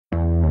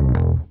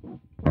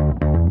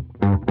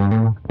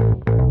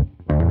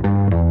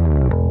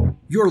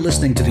You're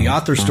listening to the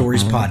Author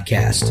Stories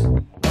Podcast,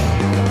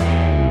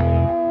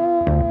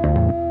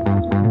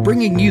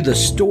 bringing you the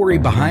story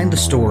behind the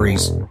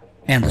stories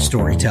and the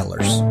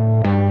storytellers.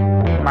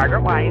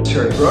 Margaret White,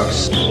 Terry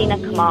Brooks,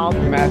 Sheena Kamal,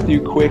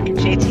 Matthew Quick,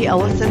 J.T.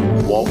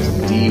 Ellison, Walt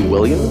D.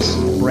 Williams,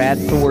 Brad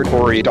Thor,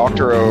 Corey,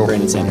 Dr. O,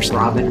 Brandon Sanderson,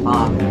 Robin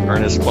Mott,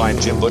 Ernest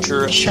Klein, Jim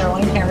Butcher,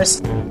 Charlene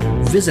Harris.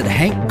 Visit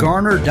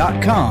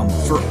hankgarner.com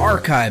for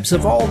archives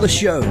of all the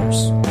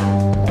shows.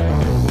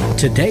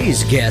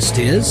 Today's guest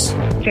is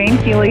Jane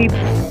Healey.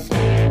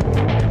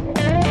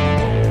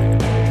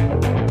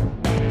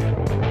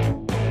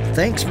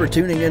 Thanks for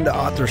tuning into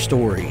Author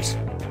Stories,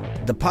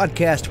 the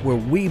podcast where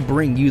we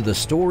bring you the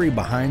story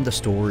behind the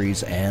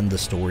stories and the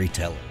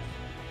storyteller.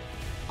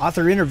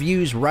 Author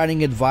interviews,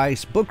 writing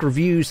advice, book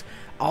reviews,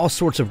 all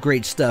sorts of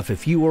great stuff.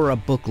 If you are a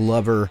book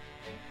lover,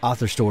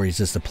 Author Stories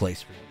is the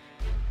place for you.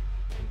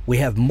 We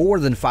have more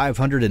than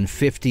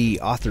 550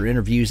 author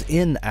interviews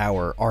in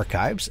our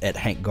archives at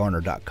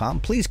hankgarner.com.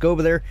 Please go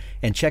over there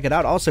and check it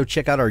out. Also,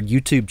 check out our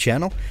YouTube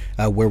channel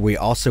where we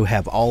also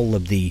have all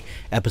of the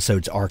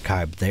episodes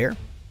archived there.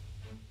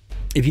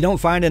 If you don't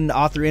find an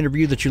author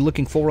interview that you're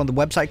looking for on the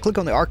website, click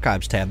on the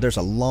Archives tab. There's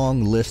a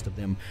long list of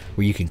them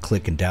where you can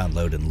click and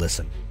download and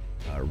listen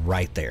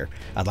right there.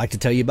 I'd like to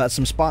tell you about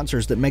some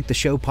sponsors that make the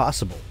show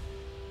possible.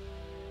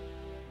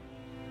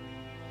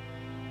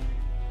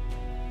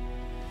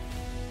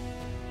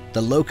 The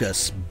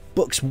Locust,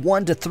 Books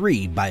 1 to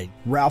 3 by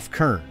Ralph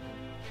Kern.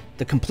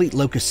 The Complete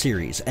Locust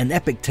series, an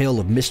epic tale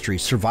of mystery,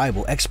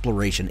 survival,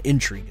 exploration,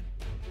 intrigue.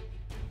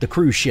 The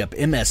cruise ship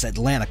MS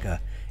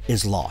Atlantica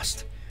is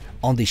lost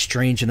on these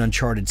strange and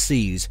uncharted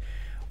seas,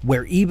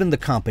 where even the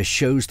compass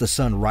shows the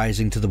sun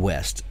rising to the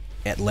west.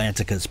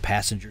 Atlantica's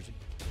passengers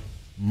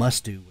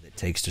must do what it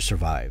takes to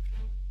survive.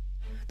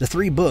 The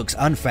 3 books,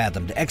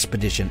 Unfathomed,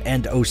 Expedition,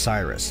 and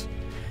Osiris.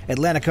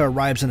 Atlantica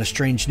arrives in a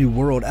strange new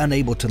world,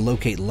 unable to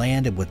locate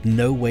land and with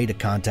no way to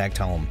contact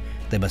home.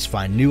 They must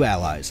find new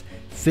allies,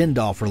 fend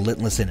off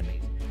relentless enemies,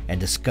 and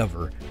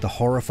discover the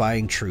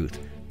horrifying truth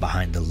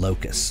behind the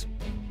Locust.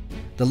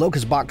 The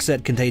Locust box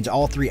set contains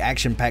all 3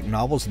 action-packed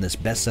novels in this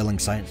best-selling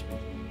science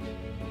book.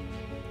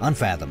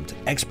 Unfathomed,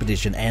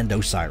 Expedition, and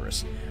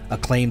Osiris,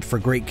 acclaimed for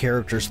great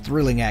characters,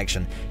 thrilling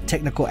action,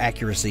 technical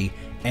accuracy,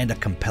 and a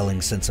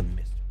compelling sense of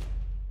mystery.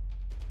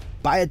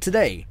 Buy it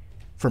today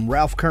from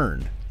Ralph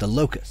Kern, The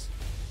Locust.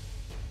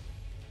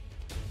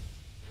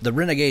 The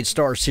Renegade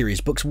Star Series,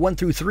 Books 1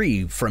 through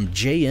 3 from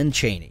J.N.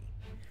 Chaney.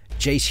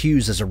 Jace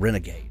Hughes is a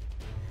renegade.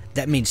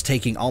 That means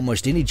taking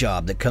almost any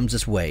job that comes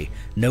his way,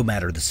 no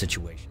matter the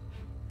situation.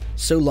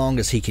 So long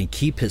as he can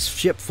keep his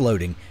ship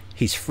floating,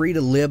 he's free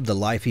to live the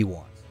life he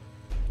wants.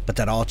 But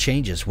that all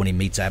changes when he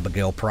meets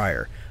Abigail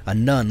Pryor, a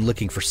nun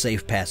looking for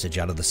safe passage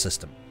out of the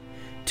system.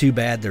 Too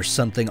bad there's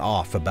something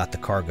off about the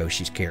cargo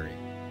she's carrying.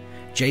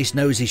 Jace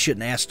knows he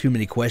shouldn't ask too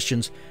many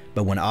questions,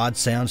 but when odd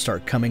sounds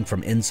start coming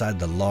from inside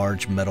the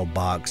large metal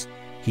box,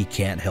 he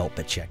can't help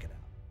but check it out.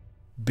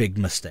 Big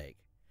mistake.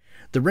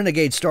 The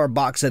Renegade Star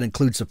box set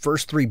includes the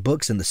first 3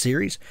 books in the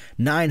series,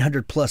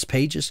 900 plus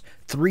pages,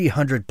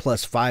 300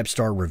 plus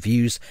 5-star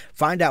reviews.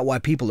 Find out why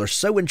people are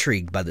so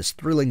intrigued by this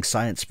thrilling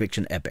science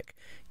fiction epic.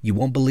 You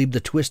won't believe the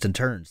twists and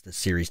turns this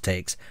series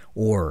takes,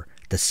 or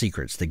the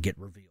secrets that get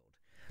revealed.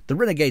 The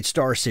Renegade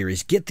Star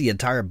series, get the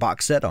entire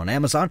box set on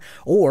Amazon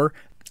or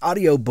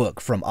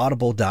audiobook from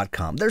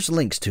audible.com. There's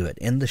links to it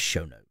in the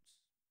show notes.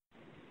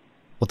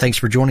 Well, thanks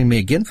for joining me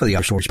again for the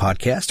Author Stories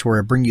Podcast, where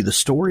I bring you the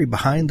story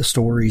behind the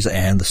stories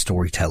and the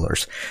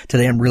storytellers.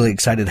 Today, I'm really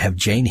excited to have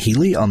Jane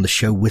Healey on the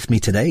show with me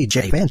today.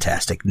 Jane,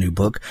 fantastic new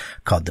book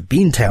called The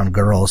Beantown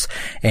Girls,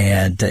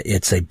 and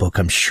it's a book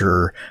I'm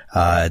sure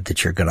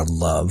that you're going to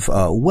love.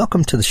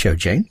 Welcome to the show,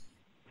 Jane.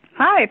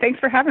 Hi, thanks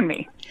for having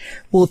me.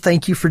 Well,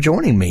 thank you for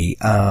joining me.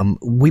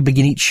 We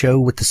begin each show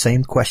with the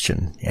same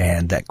question,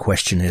 and that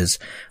question is,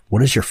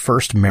 what is your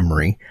first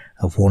memory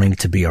of wanting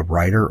to be a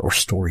writer or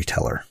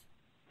storyteller?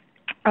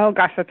 Oh,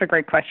 gosh, that's a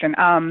great question.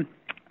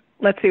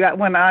 Let's see.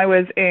 When I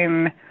was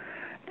in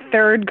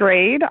 3rd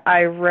grade,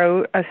 I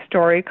wrote a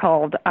story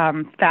called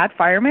Fat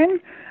Fireman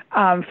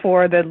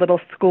for the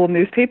little school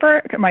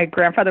newspaper. My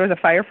grandfather was a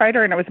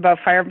firefighter, and it was about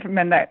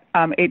firemen that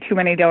ate too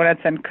many donuts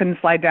and couldn't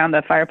slide down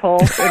the fire pole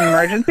in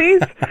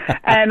emergencies.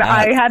 And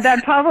I had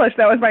that published.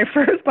 That was my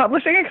first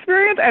publishing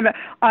experience, and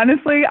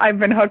honestly, I've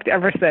been hooked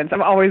ever since.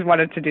 I've always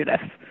wanted to do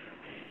this.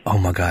 Oh,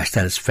 my gosh,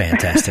 that is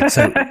fantastic.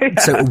 So, Yeah.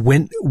 So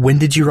when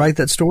did you write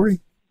that story?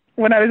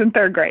 When I was in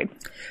 3rd grade.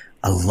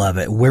 I love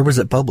it. Where was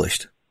it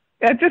published?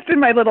 Just in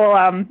my little,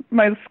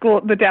 my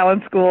school, the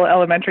Dallin School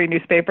elementary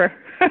newspaper.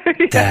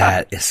 Yeah.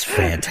 That is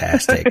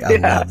fantastic. I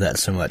love that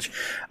so much.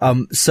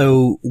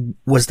 So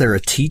was there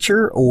a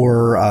teacher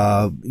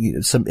or,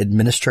 some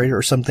administrator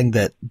or something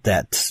that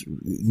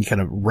you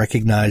kind of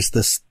recognized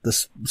this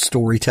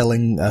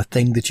storytelling,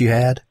 thing that you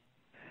had?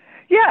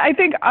 Yeah, I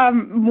think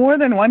more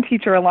than one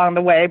teacher along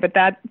the way, but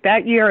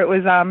that year it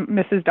was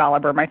Mrs.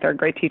 Dolliver, my 3rd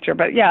grade teacher.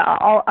 But yeah,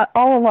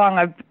 all along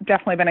I've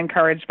definitely been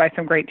encouraged by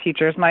some great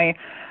teachers. My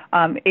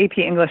AP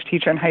English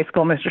teacher in high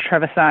school, Mr.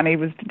 Trevisani,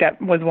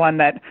 was one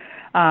that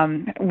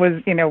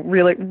was,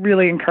 really,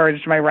 really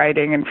encouraged my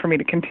writing and for me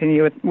to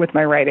continue with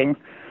my writing,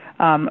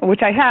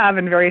 which I have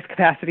in various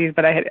capacities,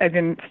 but I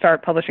didn't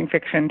start publishing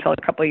fiction until a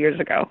couple of years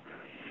ago.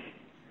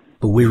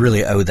 But we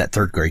really owe that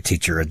third grade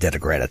teacher a debt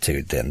of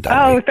gratitude then,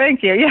 don't we?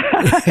 Thank you.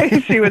 Yeah,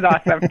 she was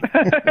awesome.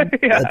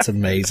 Yeah. That's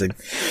amazing.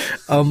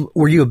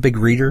 Were you a big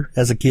reader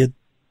as a kid?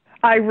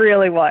 I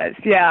really was,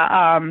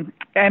 yeah.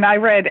 And I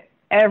read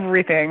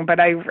everything, but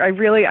I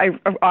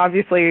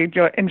obviously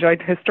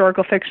enjoyed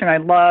historical fiction. I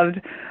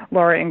loved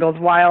Laura Ingalls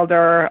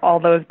Wilder, all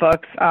those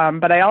books.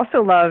 But I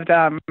also loved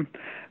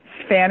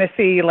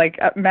fantasy, like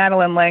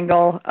Madeleine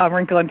L'Engle, A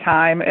Wrinkle in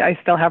Time. I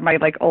still have my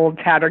old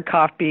tattered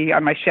copy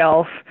on my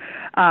shelf.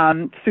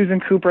 Susan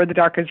Cooper, The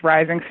Dark is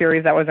Rising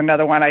series, that was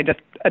another one I just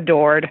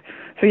adored.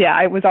 So yeah,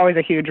 I was always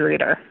a huge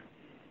reader.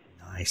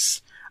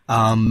 Nice.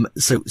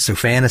 So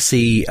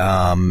fantasy,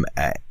 was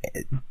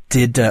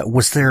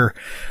there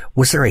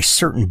a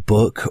certain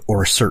book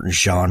or a certain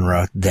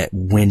genre that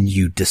when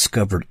you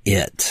discovered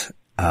it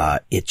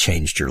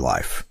changed your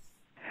life?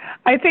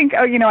 I think,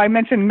 I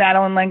mentioned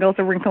Madeleine L'Engle's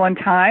A Wrinkle in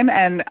Time,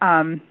 and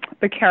the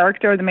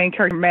main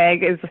character,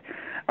 Meg, is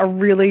a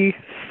really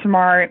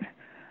smart,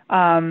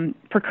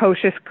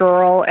 precocious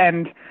girl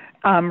and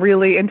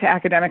really into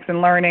academics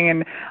and learning,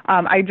 and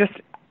I just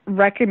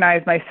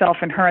recognized myself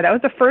in her. That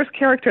was the first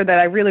character that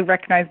I really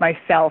recognized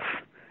myself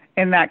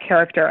in, that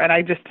character, and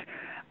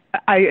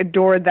I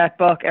adored that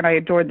book, and I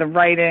adored the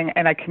writing,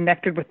 and I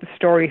connected with the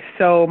story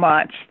so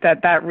much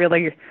that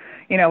really,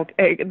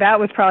 that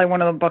was probably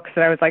one of the books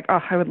that I was like,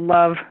 oh, I would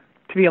love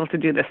to be able to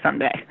do this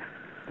someday.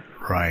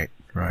 Right.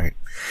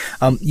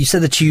 You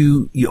said that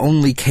you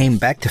only came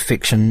back to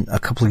fiction a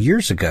couple of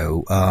years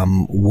ago.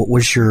 What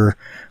was your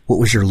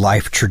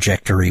life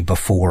trajectory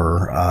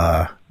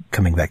before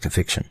coming back to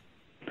fiction?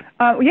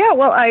 I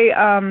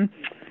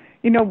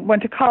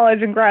went to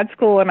college and grad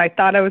school, and I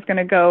thought I was going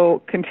to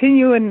go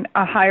continue in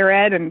higher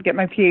ed and get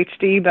my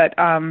PhD, but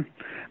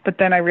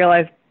then I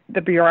realized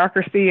the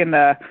bureaucracy and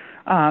the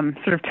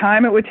sort of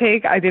time it would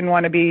take. I didn't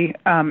want to be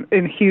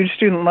in huge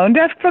student loan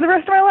debt for the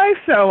rest of my life,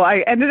 so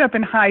I ended up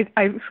in high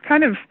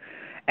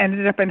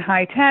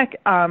tech.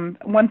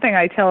 One thing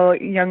I tell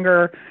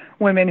younger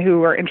women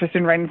who are interested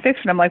in writing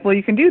fiction, I'm like, well,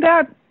 you can do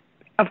that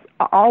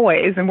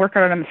always and work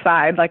on it on the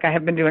side, like I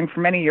have been doing for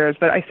many years.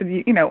 But I said,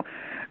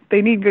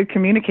 they need good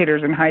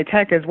communicators in high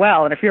tech as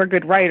well. And if you're a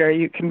good writer,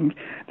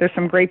 there's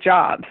some great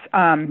jobs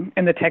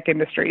in the tech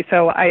industry.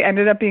 So I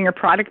ended up being a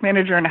product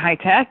manager in high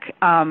tech.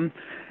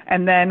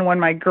 And then when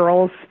my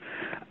girls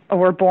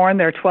were born,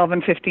 they're 12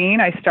 and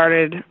 15, I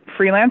started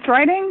freelance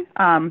writing.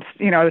 I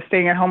was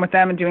staying at home with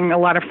them and doing a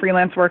lot of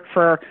freelance work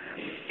for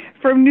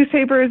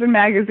newspapers and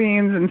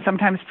magazines and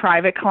sometimes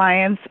private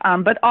clients,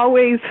 but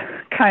always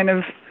kind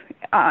of,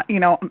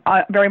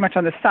 very much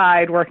on the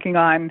side, working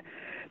on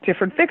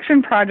different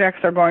fiction projects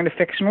or going to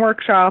fiction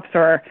workshops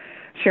or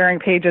sharing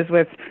pages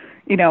with,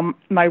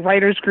 my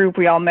writers group.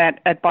 We all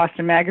met at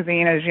Boston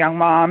Magazine as young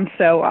moms.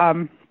 So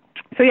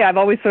yeah, I've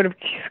always sort of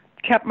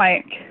kept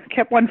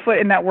one foot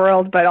in that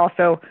world, but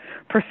also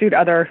pursued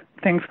other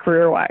things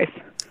career-wise.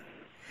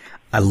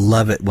 I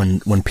love it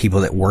when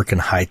people that work in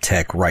high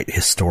tech write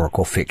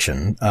historical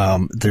fiction.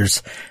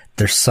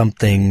 There's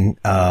something,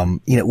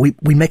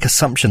 we make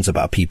assumptions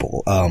about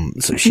people.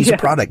 So she's a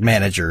product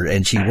manager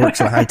and she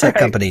works in a high tech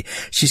company.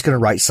 She's going to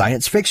write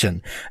science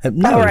fiction.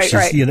 She's,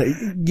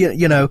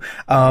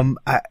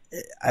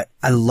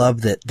 I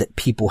love that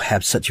people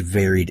have such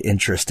varied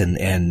interest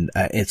and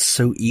it's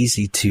so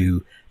easy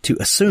to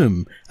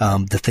assume,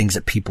 the things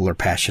that people are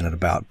passionate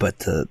about. But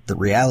the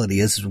reality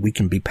is we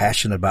can be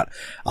passionate about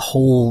a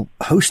whole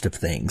host of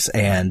things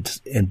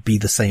and be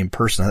the same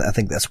person. I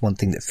think that's one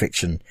thing that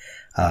fiction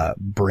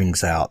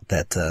brings out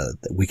that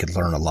we could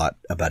learn a lot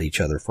about each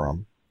other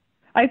from.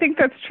 I think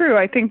that's true.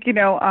 I think,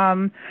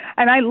 and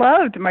I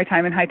loved my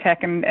time in high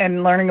tech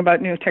and learning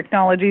about new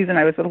technologies, and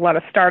I was with a lot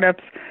of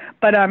startups.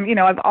 But,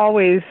 I've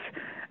always,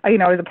 I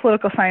was a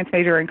political science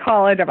major in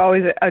college. I've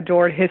always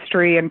adored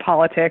history and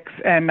politics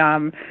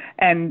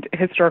and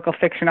historical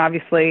fiction,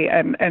 obviously.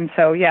 And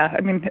so, yeah,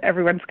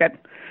 everyone's got,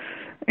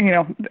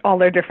 all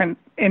their different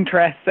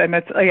interests. And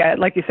it's,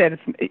 like you said,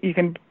 you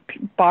can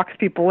box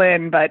people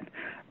in, but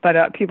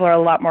people are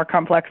a lot more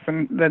complex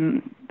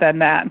than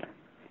that.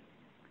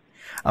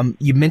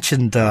 You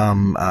mentioned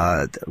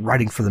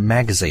writing for the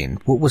magazine.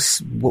 What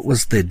was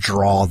the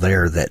draw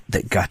there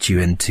that got you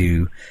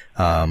into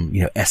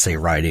essay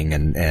writing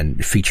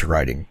and feature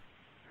writing?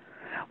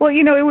 Well,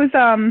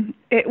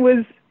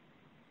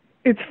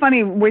 it's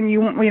funny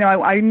when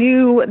I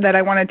knew that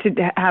I wanted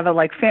to have a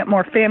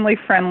more family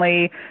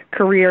friendly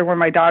career when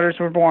my daughters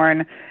were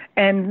born,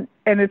 and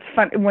it's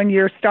fun when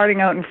you're starting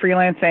out in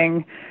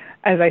freelancing.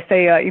 As I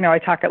say, I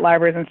talk at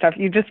libraries and stuff.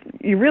 You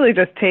really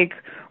just take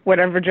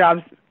whatever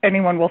jobs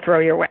anyone will throw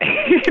your way.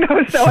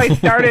 So I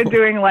started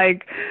doing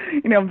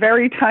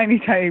very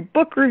tiny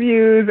book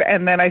reviews,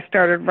 and then I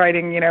started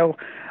writing,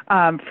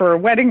 for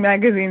wedding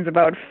magazines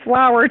about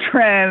flower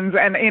trends,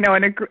 and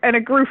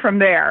it grew from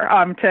there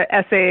to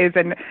essays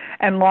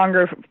and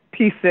longer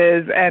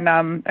pieces, and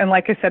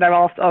like I said, I've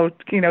also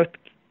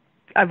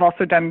I've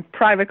also done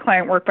private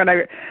client work, but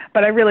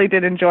I really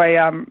did enjoy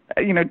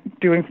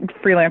doing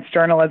freelance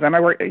journalism.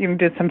 I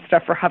did some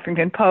stuff for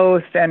Huffington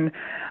Post and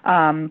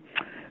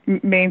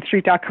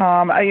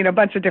mainstreet.com, a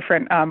bunch of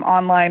different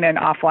online and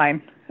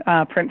offline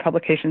print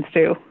publications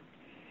too.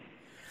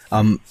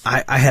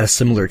 I had a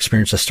similar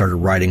experience. I started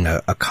writing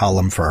a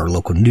column for our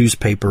local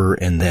newspaper,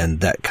 and then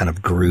that kind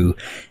of grew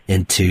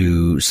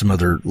into some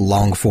other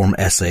long form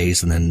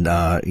essays, and then,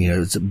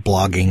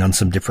 blogging on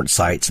some different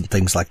sites and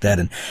things like that.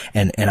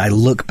 And I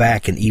look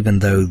back, and even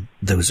though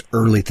those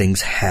early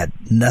things had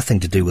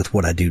nothing to do with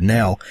what I do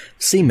now,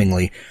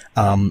 seemingly,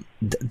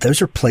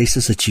 those are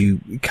places that you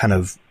kind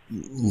of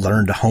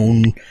learn to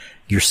hone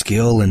your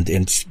skill and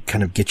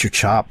kind of get your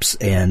chops.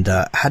 And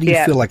how do you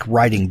feel like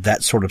writing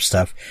that sort of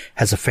stuff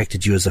has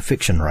affected you as a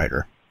fiction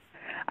writer?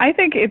 I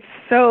think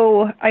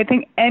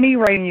any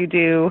writing you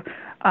do,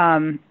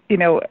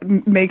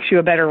 makes you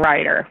a better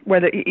writer.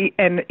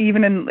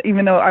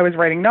 Even though I was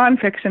writing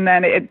nonfiction,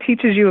 then it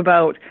teaches you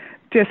about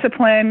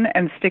discipline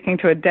and sticking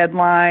to a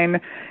deadline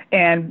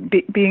and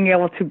being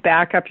able to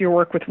back up your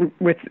work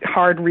with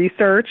hard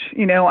research.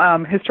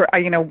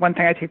 One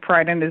thing I take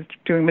pride in is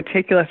doing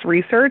meticulous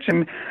research,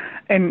 and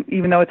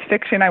even though it's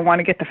fiction, I want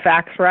to get the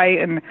facts right,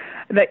 and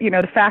that,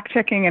 the fact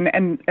checking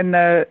and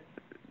the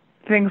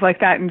things like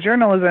that in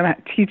journalism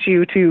teach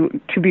you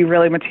to be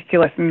really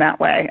meticulous in that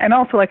way. And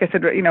also, like I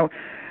said,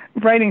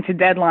 writing to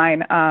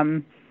deadline,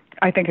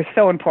 I think is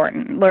so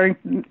important.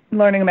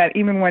 Learning that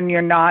even when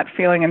you're not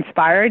feeling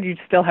inspired, you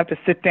still have to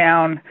sit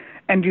down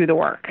and do the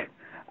work.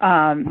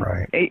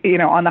 Right.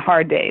 On the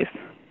hard days.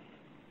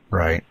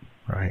 Right.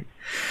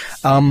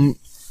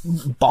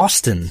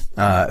 Boston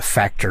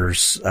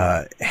factors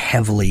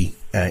heavily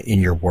in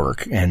your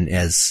work, and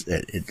as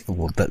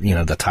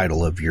the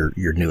title of your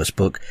newest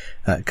book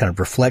kind of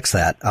reflects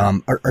that.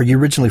 Are you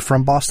originally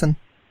from Boston?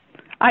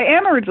 I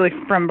am originally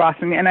from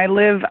Boston, and I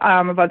live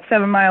about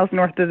 7 miles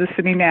north of the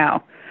city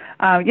now.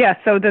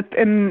 So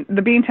in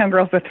the Beantown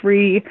Girls, the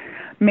three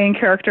main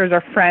characters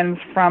are friends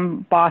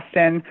from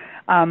Boston,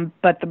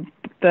 but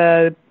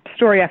the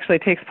story actually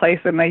takes place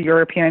in the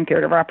European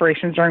theater of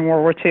operations during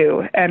World War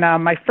II. And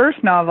my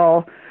first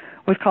novel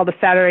was called The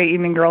Saturday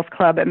Evening Girls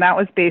Club, and that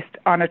was based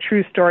on a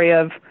true story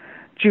of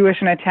Jewish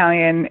and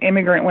Italian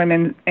immigrant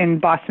women in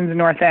Boston's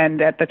North End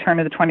at the turn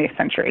of the 20th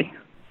century.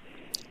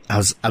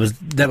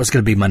 That was going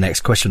to be my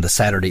next question. The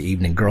Saturday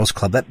Evening Girls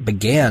Club, that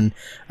began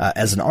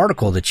as an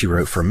article that you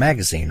wrote for a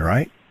magazine,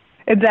 right?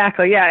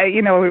 Exactly. Yeah.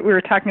 We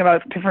were talking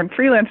about different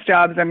freelance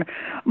jobs, and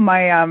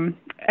my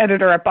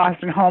editor at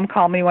Boston Home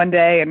called me one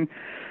day, and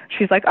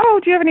she's like, "Oh,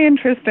 do you have any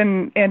interest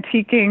in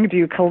antiquing? Do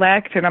you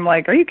collect?" And I'm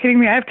like, "Are you kidding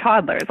me? I have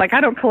toddlers. Like,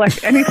 I don't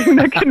collect anything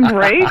that can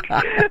break."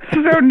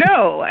 So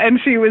no. And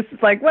she was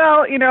like,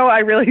 "Well, I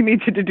really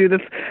need you to do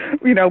this,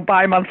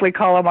 bi-monthly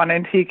column on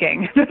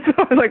antiquing." So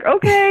I was like,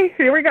 "Okay,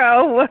 here we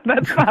go.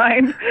 That's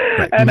fine."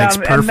 Right. And, makes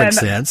perfect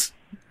sense.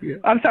 Yeah.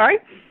 I'm sorry?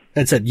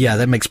 And said, yeah,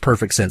 that makes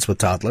perfect sense with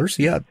toddlers.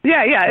 Yeah.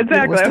 Yeah,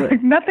 exactly.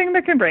 Like, nothing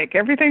that can break.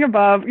 Everything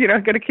above,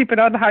 going to keep it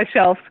on the high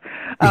shelf.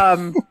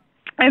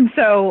 And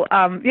so,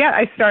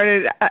 I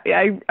started,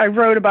 I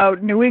wrote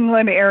about New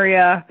England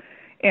area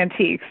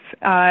antiques.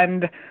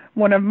 And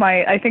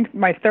I think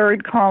my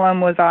third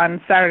column was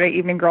on Saturday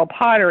Evening Girl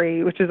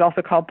Pottery, which is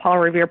also called Paul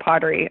Revere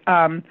Pottery.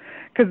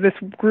 Because this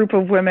group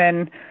of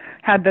women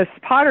had this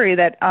pottery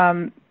that,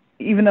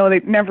 even though they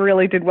never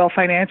really did well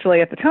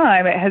financially at the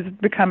time, it has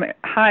become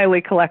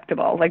highly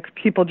collectible. Like,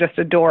 people just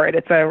adore it.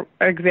 It's an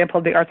example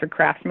of the arts and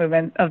crafts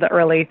movement of the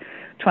early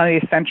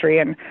 20th century,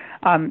 and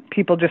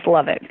people just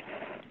love it.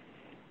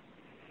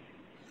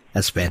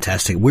 That's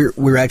fantastic.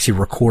 We're actually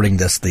recording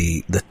this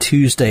the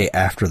Tuesday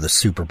after the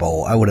Super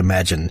Bowl. I would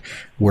imagine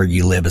where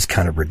you live is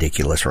kind of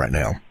ridiculous right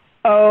now.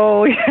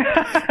 Oh,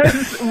 yeah,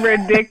 it's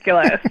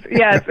ridiculous.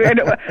 Yes,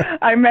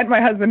 I met my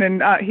husband,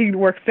 and he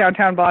works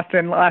downtown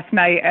Boston last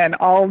night, and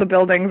all the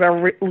buildings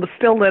are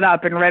still lit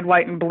up in red,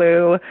 white, and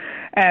blue,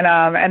 and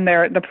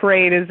the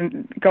parade is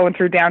going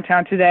through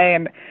downtown today.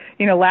 And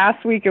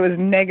last week it was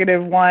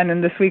 -1,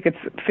 and this week it's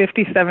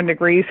 57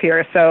 degrees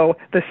here. So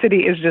the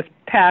city is just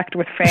packed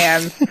with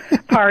fans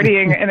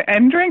partying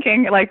and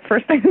drinking like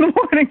first thing in the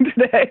morning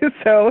today.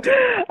 So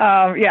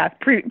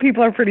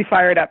people are pretty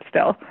fired up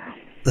still.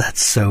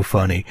 That's so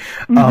funny.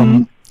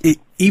 Mm-hmm.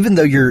 Even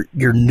though your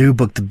new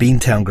book, The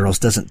Beantown Girls,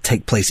 doesn't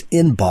take place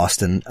in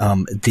Boston,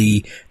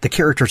 the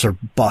characters are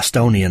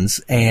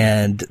Bostonians,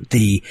 and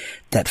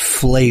that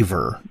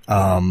flavor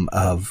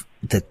of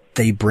that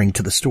they bring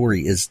to the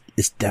story is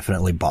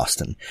definitely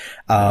Boston.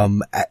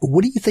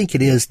 What do you think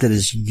it is that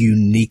is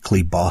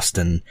uniquely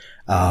Boston,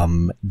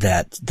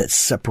 that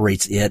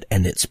separates it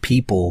and its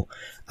people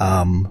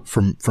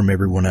from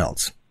everyone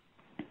else?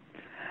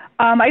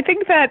 I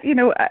think that,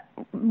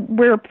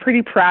 we're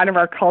pretty proud of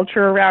our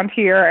culture around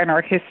here and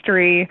our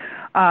history,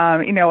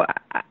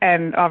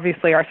 and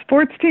obviously our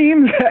sports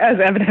teams, as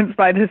evidenced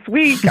by this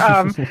week.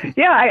 I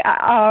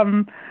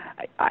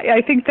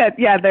think that,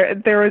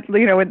 there is,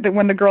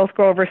 when the girls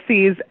go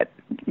overseas,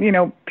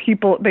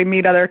 people, they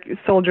meet other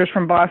soldiers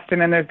from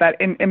Boston, and there's that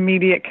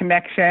immediate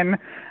connection.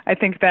 I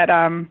think that,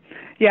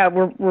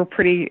 we're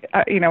pretty,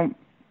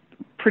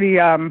 pretty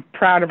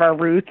proud of our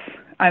roots.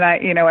 And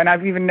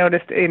I've even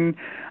noticed in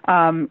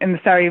the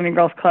Saturday Evening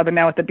Girls Club and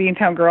now with the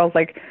Beantown Girls,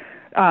 like,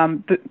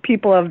 the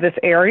people of this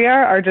area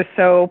are just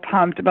so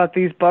pumped about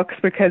these books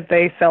because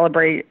they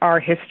celebrate our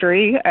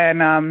history,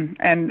 and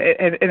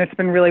it's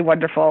been really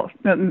wonderful.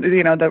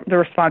 The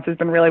response has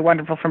been really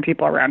wonderful from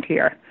people around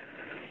here.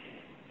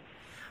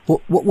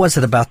 What was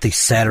it about the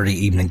Saturday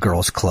Evening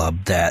Girls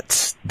Club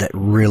that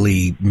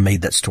really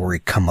made that story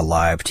come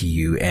alive to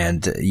you?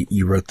 And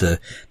you wrote the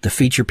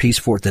feature piece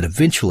for it that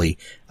eventually,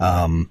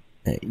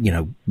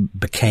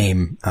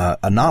 became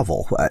a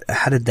novel.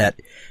 How did that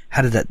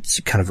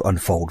kind of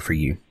unfold for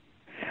you?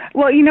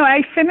 Well,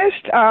 I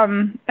finished.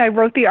 I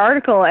wrote the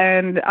article,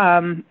 and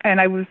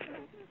I was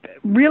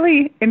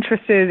really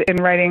interested in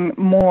writing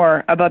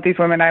more about these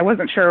women. I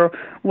wasn't sure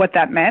what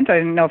that meant. I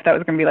didn't know if that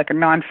was going to be like a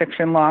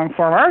nonfiction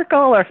long-form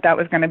article or if that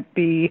was going to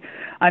be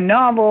a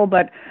novel.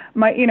 But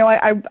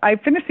I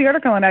finished the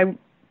article, and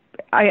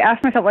I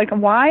asked myself, like,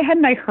 why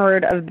hadn't I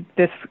heard of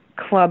this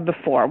club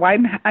before?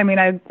 I'm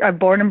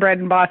born and bred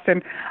in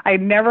Boston. I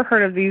had never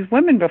heard of these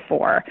women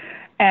before.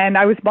 And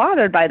I was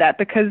bothered by that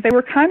because they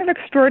were kind of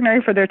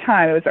extraordinary for their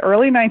time. It was the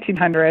early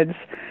 1900s,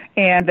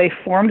 and they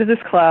formed this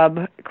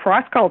club,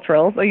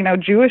 cross-cultural,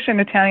 Jewish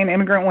and Italian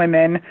immigrant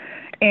women.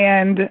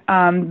 And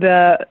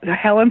the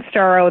Helen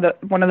Starrow,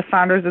 one of the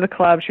founders of the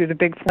club, she was a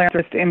big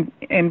philanthropist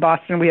in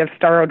Boston. We have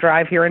Starrow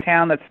Drive here in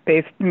town that's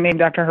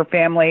named after her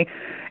family.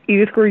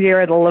 Edith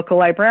Gruyere, the local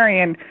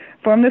librarian,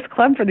 formed this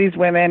club for these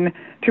women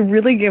to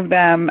really give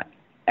them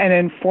an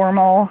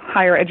informal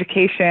higher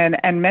education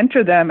and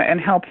mentor them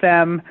and help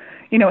them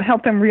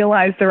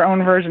realize their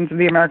own versions of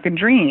the American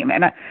dream.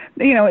 And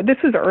this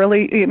was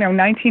early,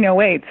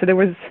 1908, so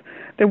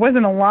there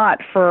wasn't a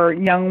lot for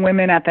young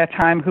women at that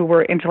time who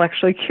were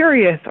intellectually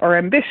curious or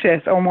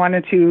ambitious or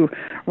wanted to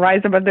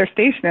rise above their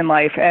station in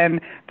life.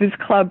 And this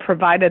club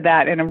provided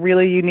that in a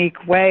really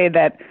unique way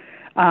that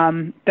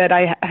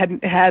I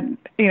hadn't had.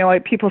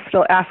 People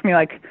still ask me,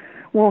 like,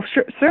 well,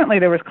 certainly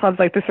there was clubs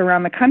like this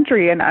around the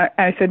country, and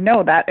I said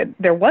no, that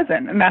there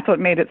wasn't, and that's what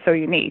made it so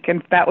unique,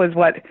 and that was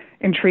what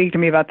intrigued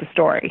me about the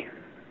story.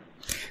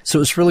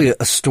 So it's really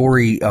a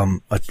story,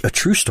 a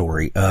true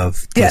story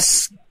of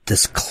this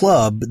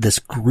club, this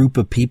group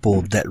of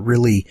people that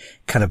really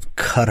kind of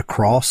cut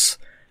across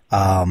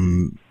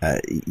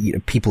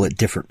people at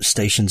different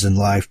stations in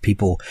life,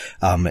 people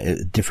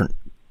at different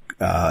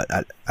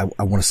I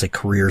want to say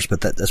careers,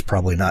 but that's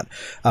probably not,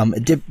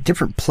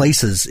 different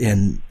places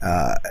and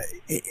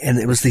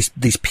it was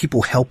these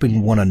people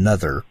helping one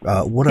another.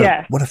 What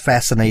a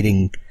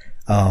fascinating,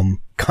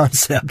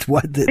 concept.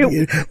 Why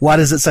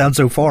does it sound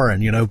so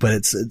foreign, but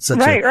it's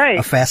such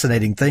a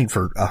fascinating thing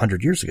for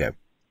 100 years ago.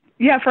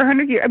 Yeah, for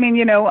 100 years. I mean,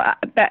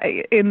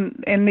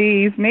 in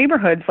these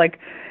neighborhoods, like,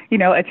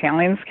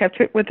 Italians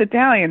kept it with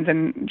Italians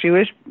and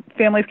Jewish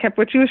families kept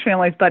with Jewish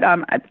families. But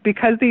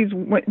because these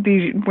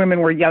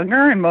women were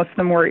younger and most of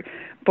them were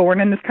born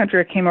in this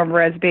country or came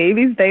over as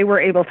babies, they were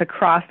able to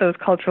cross those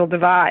cultural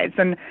divides.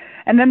 And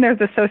then there's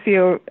the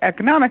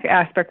socioeconomic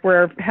aspect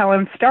where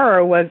Helen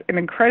Starrow was an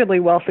incredibly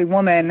wealthy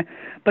woman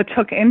but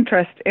took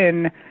interest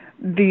in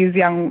these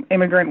young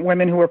immigrant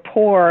women who were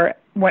poor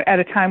at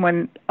a time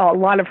when a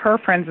lot of her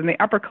friends in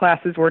the upper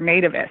classes were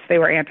nativists. They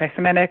were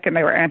anti-Semitic and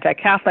they were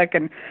anti-Catholic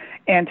and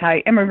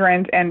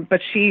anti-immigrant,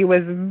 but she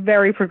was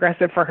very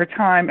progressive for her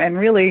time and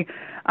really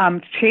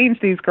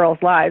changed these girls'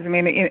 lives. I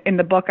mean, in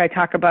the book I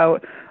talk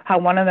about how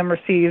one of them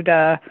received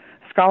a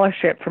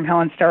scholarship from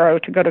Helen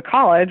Starrow to go to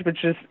college,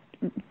 which is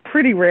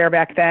pretty rare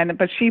back then,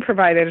 but she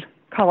provided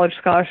college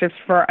scholarships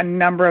for a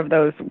number of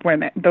those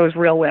women, those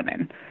real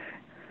women.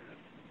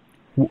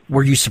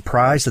 Were you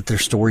surprised that their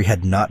story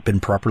had not been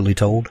properly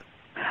told?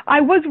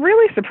 I was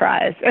really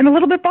surprised and a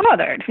little bit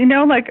bothered.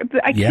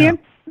 Can't.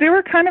 They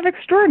were kind of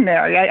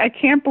extraordinary. I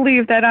can't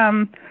believe that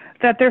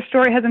that their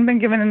story hasn't been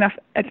given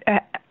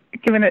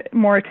it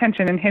more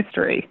attention in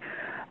history.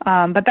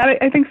 But that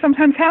I think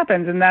sometimes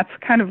happens, and that's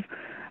kind of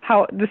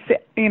how the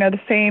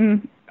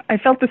same. I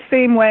felt the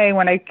same way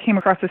when I came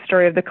across the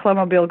story of the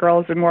Clubmobile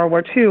girls in World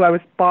War II. I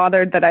was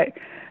bothered that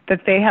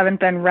they haven't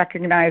been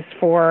recognized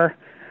for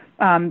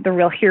the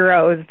real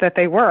heroes that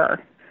they were.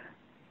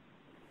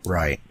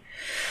 Right.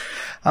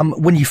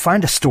 When you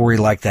find a story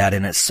like that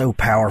and it's so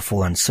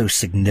powerful and so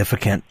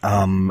significant,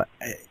 what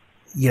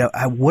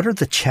are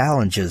the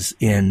challenges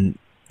in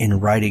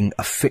writing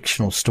a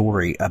fictional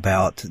story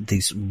about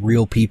these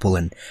real people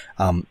and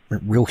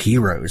real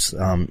heroes,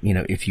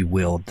 if you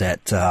will,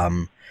 that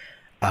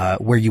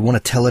where you want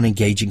to tell an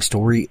engaging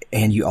story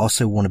and you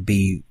also want to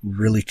be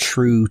really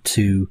true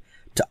to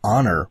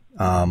honor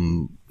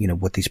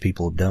what these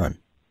people have done?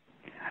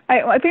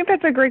 I think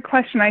that's a great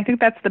question. I think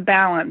that's the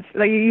balance.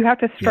 Like, you have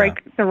to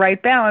strike the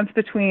right balance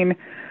between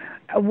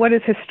what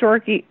is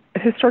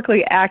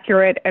historically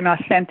accurate and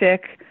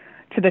authentic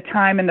to the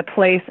time and the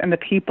place and the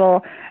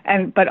people,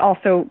 but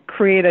also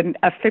create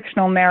a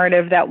fictional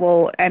narrative that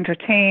will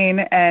entertain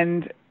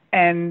and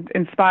and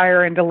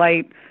inspire and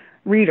delight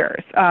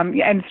readers.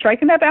 And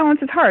striking that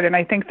balance is hard. And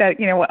I think that,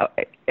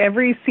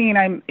 every scene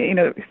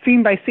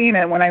scene by scene,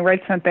 and when I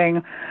write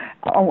something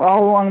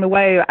all along the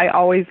way,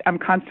 I'm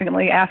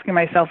constantly asking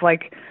myself,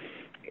 like,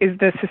 is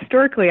this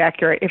historically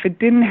accurate? If it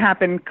didn't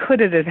happen,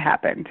 could it have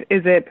happened?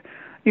 Is it,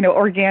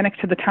 organic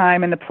to the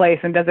time and the place,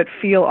 and does it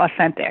feel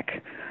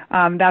authentic?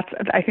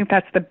 I think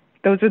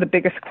those are the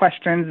biggest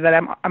questions that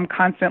I'm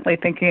constantly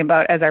thinking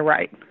about as I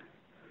write.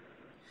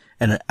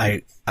 And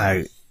I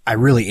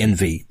really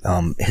envy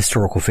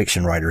historical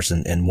fiction writers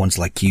and ones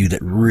like you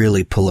that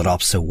really pull it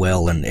off so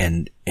well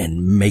and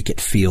make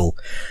it feel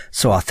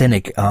so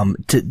authentic.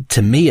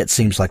 To me, it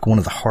seems like one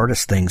of the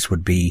hardest things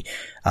would be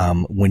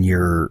when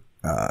you're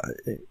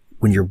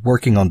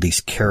working on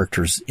these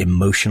characters'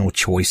 emotional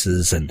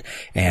choices and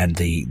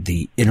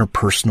the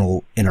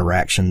interpersonal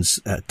interactions,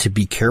 to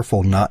be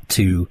careful not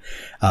to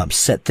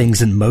set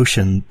things in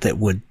motion that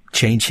would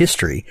change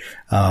history.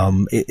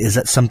 Is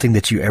that something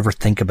that you ever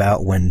think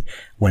about when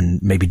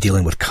maybe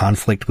dealing with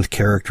conflict with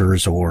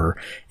characters or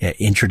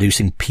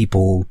introducing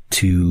people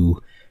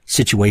to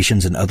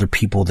situations and other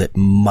people that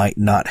might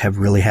not have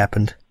really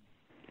happened?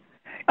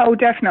 Oh,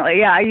 definitely.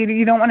 Yeah.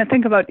 You don't want to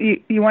think about,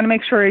 you want to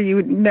make sure you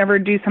would never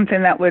do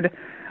something that would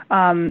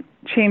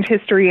change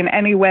history in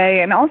any way.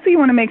 And also you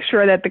want to make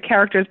sure that the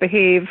characters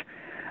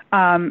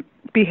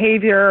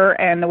behavior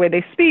and the way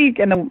they speak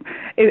and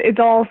it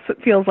all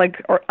feels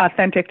like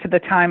authentic to the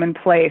time and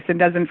place, and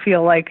doesn't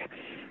feel like,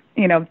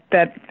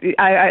 that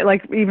I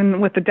like, even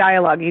with the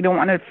dialogue, you don't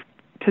want it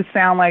to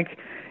sound like,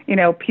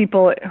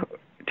 people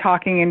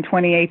talking in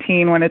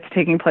 2018 when it's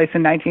taking place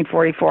in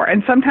 1944.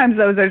 And sometimes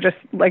those are just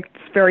like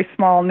very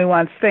small,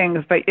 nuanced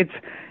things, but it's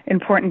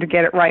important to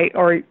get it right,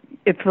 or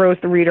it throws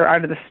the reader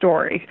out of the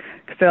story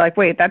because they're like,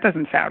 wait, that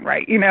doesn't sound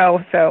right,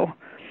 So,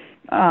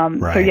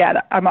 right. So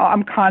yeah,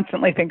 I'm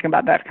constantly thinking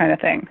about that kind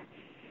of thing.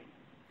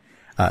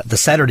 The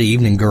Saturday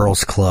Evening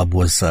Girls Club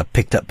was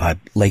picked up by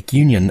Lake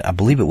Union, I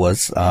believe it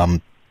was,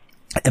 and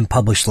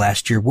published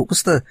last year. What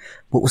was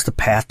the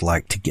path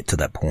like to get to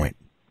that point?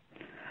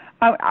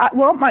 That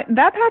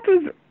path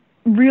was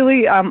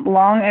really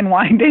long and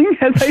winding,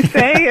 as I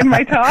say in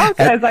my talk.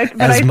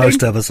 as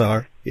most of us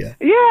are. Yeah.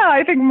 Yeah,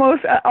 I think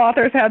most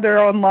authors have their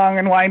own long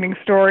and winding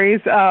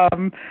stories.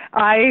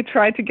 I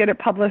tried to get it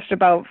published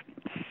about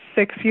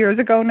 6 years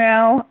ago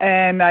now,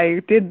 and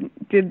I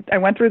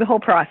went through the whole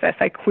process.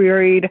 I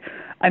queried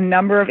a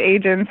number of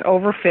agents,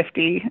 over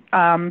 50.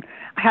 I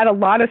had a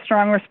lot of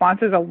strong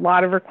responses, a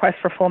lot of requests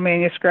for full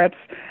manuscripts.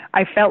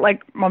 I felt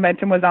like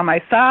momentum was on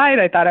my side.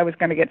 I thought I was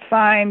going to get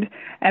signed,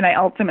 and I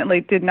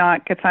ultimately did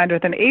not get signed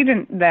with an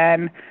agent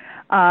then.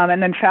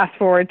 And then fast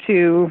forward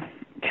to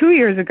 2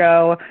 years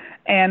ago,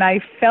 and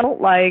I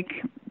felt like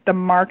the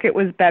market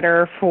was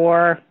better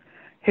for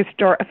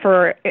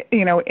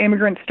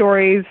immigrant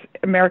stories,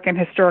 American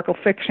historical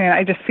fiction.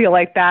 I just feel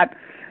like that,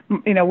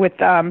 with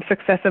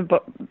successive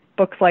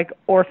books like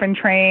Orphan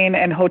Train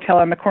and Hotel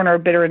on the Corner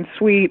of Bitter and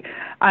Sweet,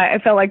 I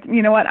felt like,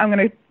 I'm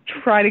going to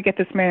try to get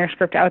this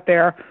manuscript out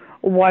there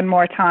one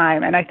more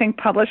time. And I think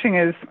publishing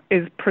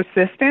is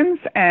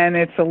persistence, and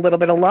it's a little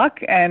bit of luck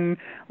and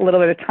a little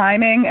bit of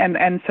timing.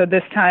 And so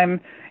this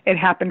time it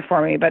happened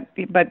for me, but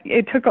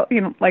it took,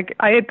 like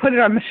I had put it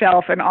on the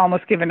shelf and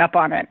almost given up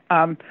on it.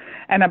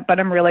 But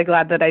I'm really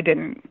glad that I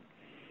didn't.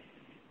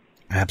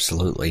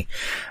 Absolutely.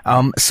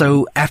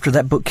 So after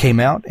that book came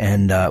out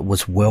and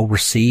was well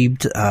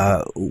received,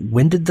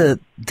 when did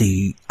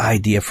the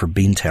idea for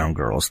Beantown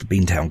Girls, the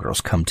Beantown Girls,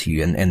 come to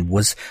you? And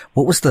what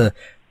was the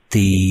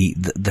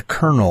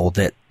kernel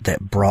that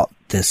brought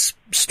this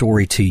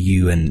story to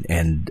you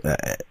and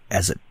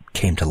as it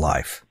came to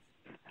life?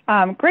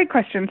 Great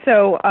question.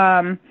 So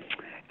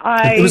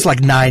it was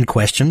like 9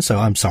 questions, so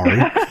I'm sorry.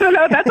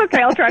 No, that's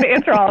okay. I'll try to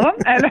answer all of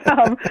them. And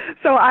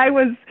so I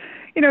was,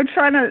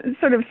 trying to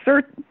sort of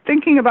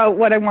thinking about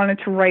what I wanted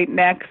to write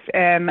next,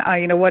 and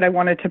what I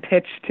wanted to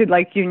pitch to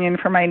Lake Union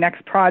for my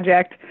next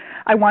project.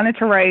 I wanted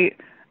to write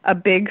a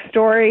big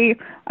story.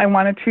 I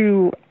wanted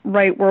to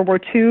write World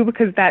War II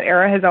because that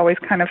era has always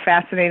kind of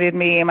fascinated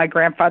me. My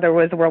grandfather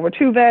was a World War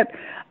II vet,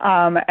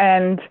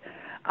 and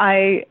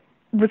I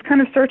was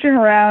kind of searching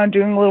around,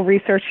 doing a little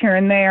research here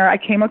and there. I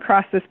came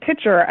across this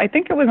picture, I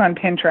think it was on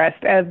Pinterest,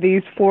 of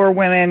these 4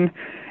 women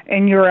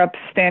in Europe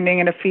standing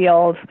in a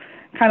field,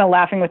 kind of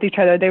laughing with each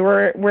other. They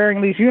were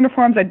wearing these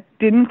uniforms I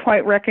didn't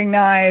quite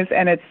recognize,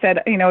 and it said,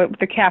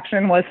 the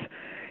caption was,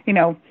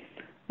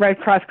 Red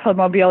Cross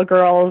Clubmobile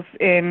girls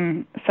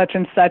in such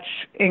and such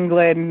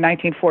England,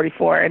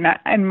 1944.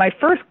 And my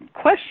first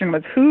question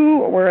was, who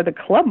were the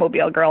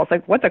Clubmobile girls?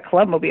 Like, what's a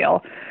Clubmobile?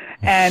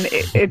 And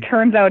it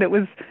turns out it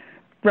was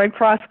Red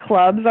Cross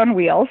clubs on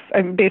wheels,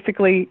 and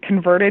basically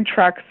converted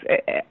trucks,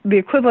 the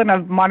equivalent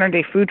of modern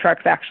day food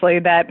trucks, actually,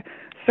 that,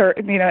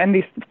 and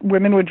these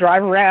women would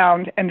drive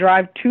around and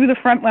drive to the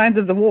front lines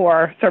of the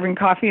war, serving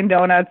coffee and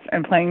donuts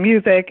and playing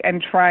music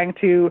and trying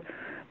to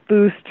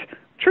boost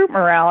troop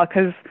morale,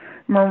 because,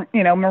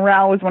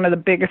 morale was one of the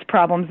biggest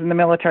problems in the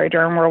military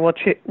during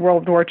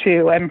World War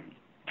II. And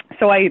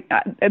so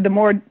the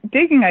more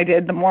digging I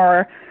did, the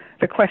more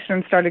the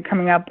question started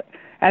coming up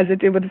as it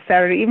did with the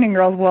Saturday Evening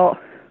Girls. Well,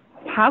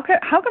 how come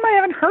I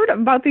haven't heard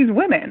about these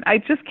women? I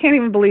just can't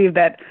even believe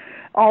that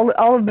all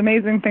of the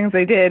amazing things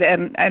they did,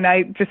 and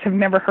I just have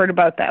never heard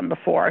about them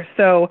before.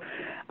 So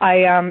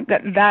I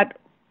that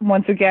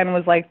once again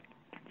was like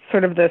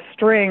sort of the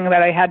string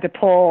that I had to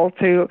pull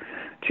to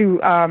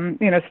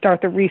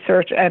start the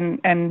research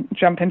and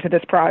jump into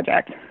this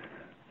project.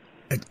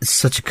 It's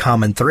such a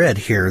common thread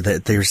here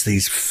that there's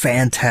these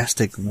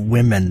fantastic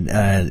women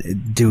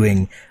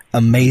doing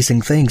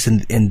amazing things,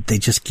 and they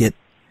just get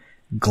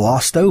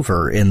glossed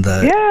over in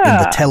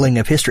the telling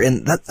of history.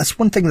 And that's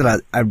one thing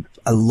that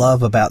I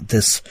love about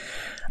this.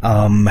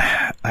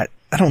 I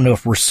don't know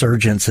if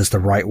resurgence is the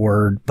right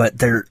word, but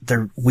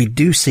we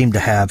do seem to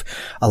have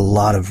a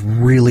lot of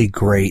really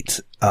great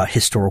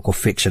historical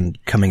fiction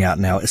coming out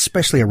now,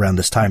 especially around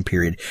this time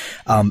period.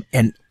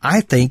 And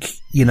I think,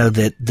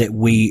 that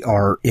we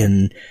are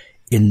in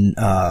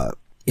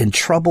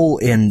trouble,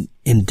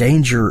 in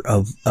danger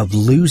of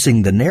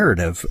losing the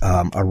narrative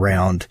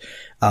around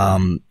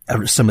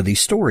some of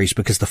these stories,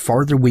 because the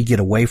farther we get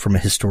away from a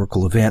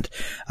historical event,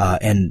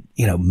 and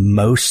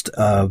most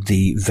of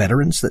the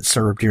veterans that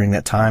served during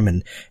that time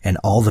and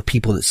all the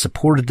people that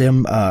supported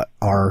them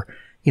are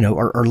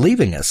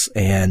leaving us,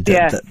 and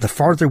the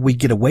farther we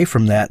get away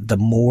from that, the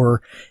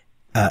more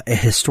a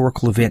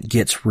historical event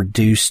gets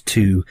reduced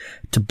to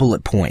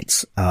bullet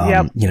points.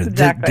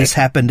 Exactly. This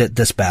happened at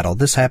this battle.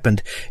 This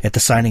happened at the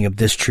signing of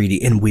this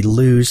treaty, and we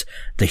lose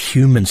the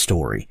human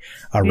story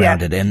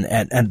around it.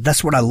 And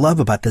that's what I love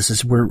about this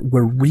is we're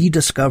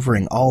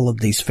rediscovering all of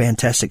these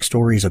fantastic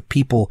stories of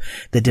people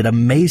that did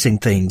amazing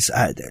things.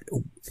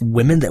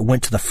 Women that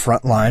went to the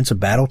front lines of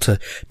battle to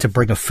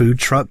bring a food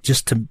truck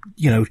just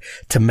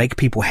to make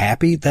people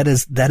happy.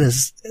 That's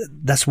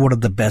one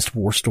of the best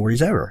war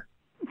stories ever.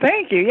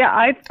 Thank you.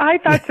 Yeah, I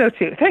thought so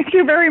too. Thank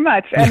you very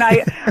much. And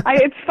I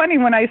it's funny,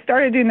 when I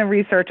started doing the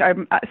research,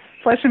 I'm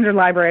Schlesinger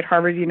Library at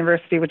Harvard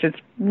University, which is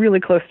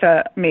really close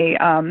to me.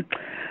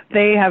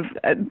 They have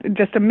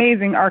just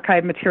amazing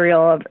archive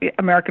material of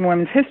American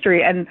women's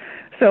history. And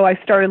so I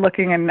started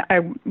looking, and I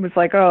was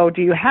like, oh,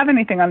 do you have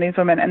anything on these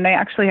women? And they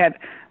actually had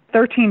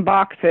 13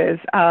 boxes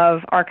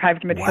of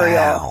archived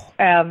material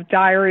of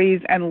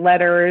diaries and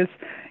letters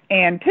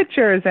and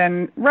pictures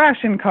and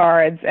ration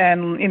cards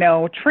and,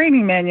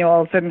 training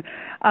manuals. And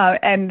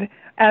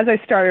as I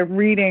started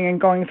reading and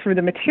going through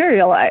the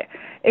material,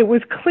 it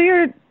was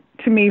clear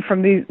to me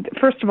from these,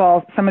 first of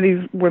all, some of these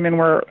women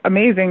were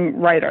amazing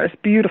writers,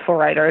 beautiful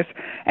writers.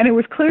 And it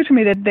was clear to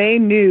me that they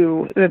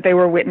knew that they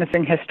were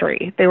witnessing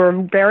history. They were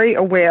very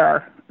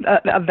aware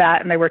of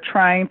that, and they were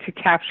trying to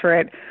capture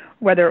it,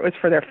 whether it was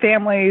for their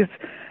families,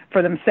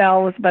 for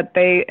themselves, but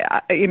they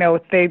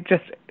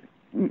just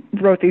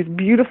wrote these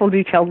beautiful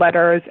detailed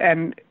letters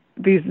and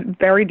these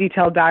very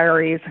detailed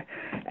diaries,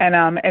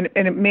 and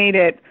it made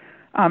it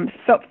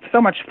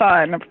so much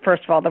fun.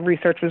 First of all, the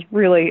research was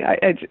really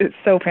it's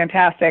so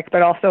fantastic,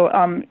 but also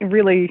it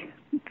really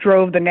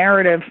drove the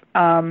narrative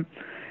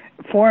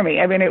for me.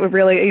 I mean, it would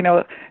really,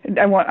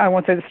 I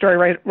won't say the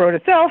story wrote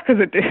itself,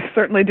 because it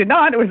certainly did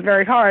not. It was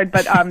very hard,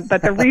 but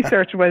the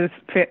research was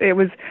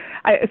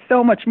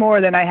so much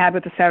more than I had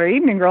with the Saturday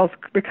Evening Girls,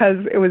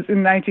 because it was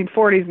in the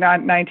 1940s,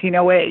 not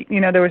 1908.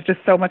 There was just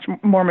so much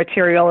more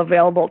material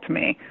available to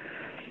me.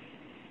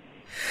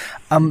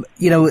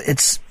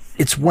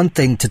 It's one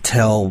thing to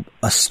tell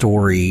a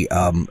story,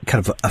 kind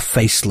of a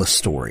faceless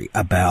story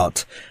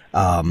about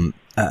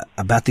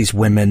these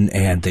women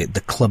and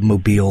the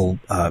clubmobile,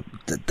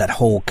 that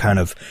whole kind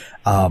of,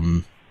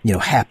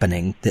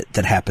 happening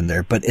that happened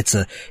there. But it's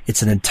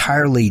an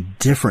entirely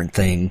different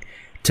thing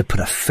to put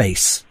a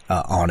face,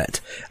 on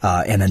it,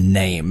 and a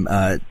name.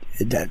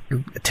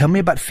 Tell me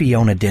about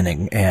Fiona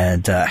Denning,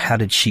 and, how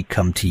did she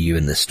come to you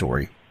in this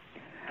story?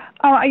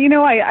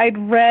 I'd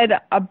read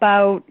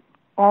about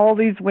all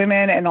these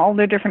women and all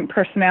their different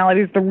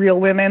personalities, the real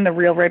women, the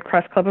real Red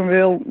Cross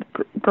Clubmobile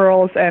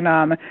girls, and,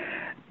 I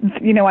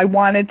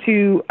wanted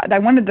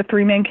the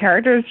three main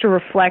characters to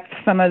reflect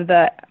some of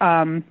the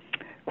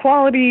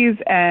qualities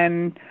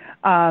and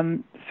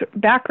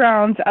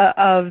backgrounds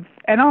of,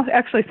 and also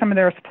actually some of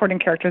their supporting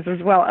characters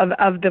as well,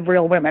 of the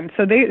real women.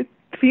 So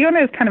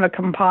Fiona is kind of a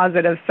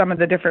composite of some of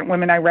the different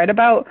women I read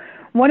about.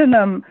 One of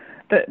them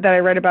that I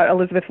read about,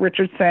 Elizabeth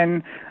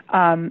Richardson,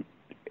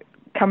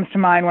 comes to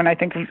mind when I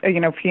think of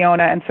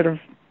Fiona and sort of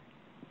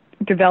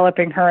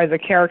developing her as a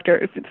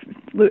character.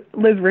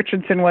 Liz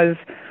Richardson was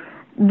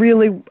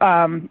really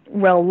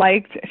well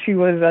liked. She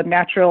was a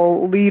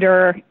natural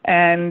leader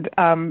and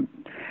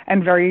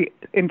very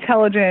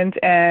intelligent,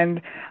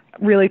 and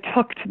really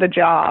took to the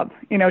job.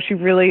 She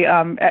really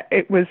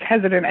it was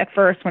hesitant at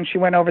first when she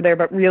went over there,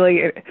 but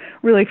really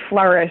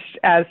flourished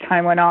as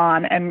time went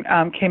on and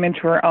came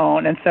into her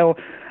own. And so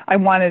I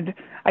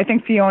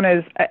think Fiona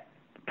is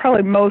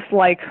probably most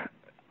like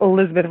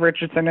Elizabeth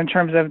Richardson in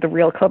terms of the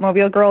real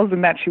Clubmobile girls,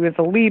 in that she was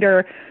a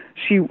leader.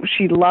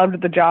 She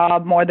loved the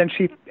job more than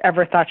she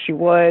ever thought she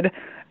would,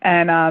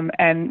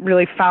 and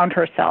really found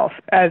herself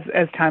as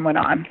time went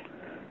on.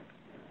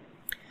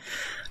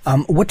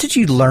 What did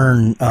you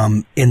learn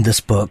in this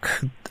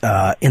book,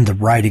 in the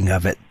writing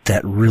of it,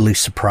 that really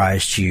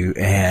surprised you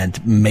and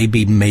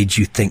maybe made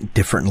you think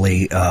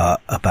differently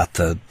about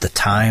the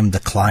time, the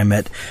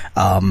climate,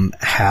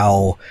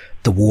 how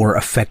the war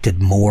affected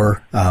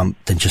more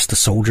than just the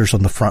soldiers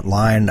on the front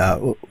line?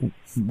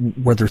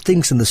 Were there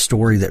things in the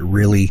story that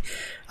really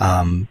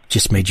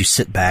just made you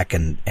sit back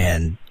and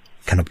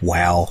kind of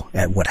wow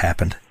at what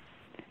happened?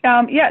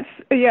 Yes,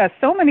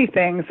 so many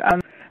things.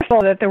 First of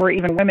all, that there were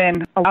even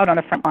women allowed on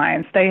the front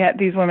lines.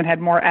 These women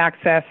had more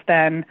access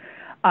than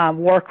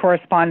war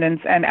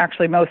correspondents and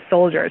actually most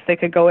soldiers. They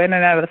could go in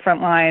and out of the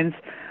front lines.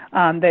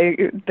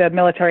 The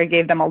military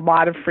gave them a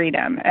lot of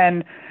freedom.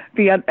 And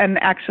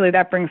actually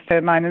that brings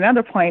to mind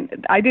another point.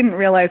 I didn't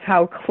realize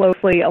how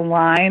closely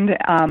aligned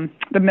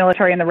the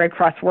military and the Red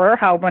Cross were,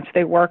 how much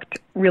they worked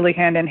really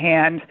hand in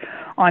hand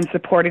on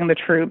supporting the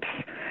troops,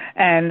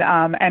 and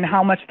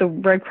how much the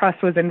Red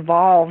Cross was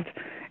involved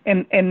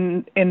in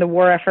the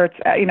war efforts,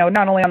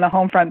 not only on the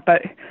home front,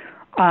 but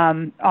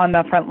on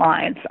the front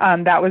lines.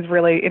 That was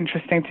really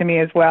interesting to me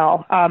as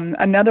well.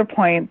 Another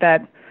point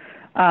that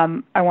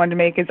I wanted to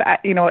make is,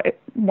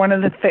 one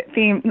of the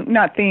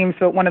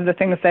one of the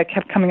things that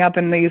kept coming up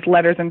in these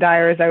letters and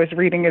diaries I was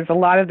reading is a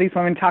lot of these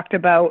women talked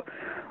about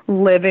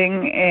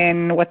living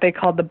in what they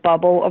called the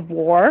bubble of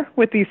war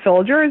with these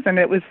soldiers, and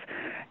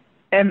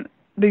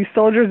these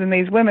soldiers and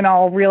these women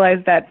all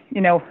realized that,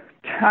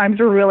 times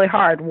were really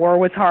hard. War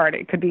was hard.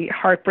 It could be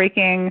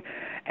heartbreaking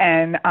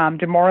and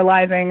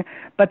demoralizing,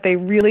 but they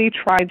really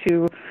tried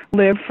to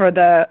live for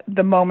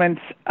the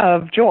moments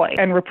of joy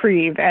and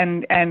reprieve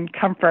and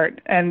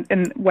comfort, and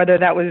whether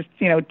that was,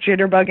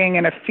 jitterbugging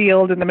in a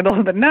field in the middle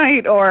of the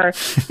night or,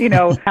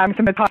 having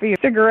some coffee and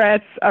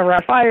cigarettes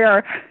around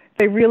fire.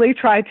 They really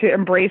tried to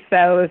embrace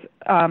those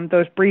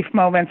brief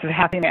moments of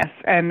happiness,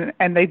 and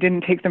they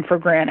didn't take them for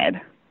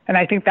granted. And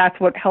I think that's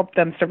what helped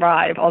them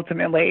survive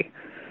ultimately.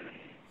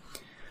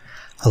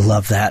 I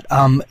love that.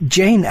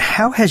 Jane,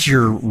 how has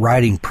your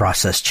writing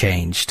process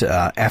changed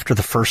after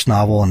the first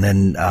novel and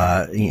then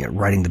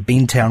writing the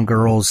Beantown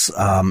Girls?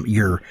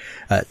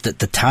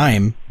 The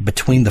time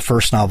between the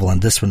first novel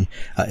and this one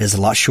is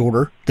a lot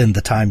shorter than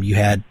the time you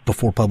had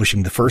before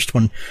publishing the first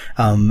one.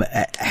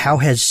 How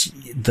has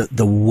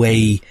the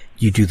way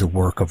you do the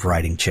work of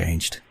writing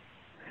changed?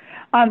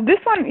 This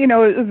one, it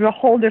was a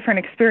whole different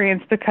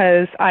experience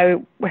because I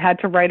had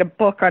to write a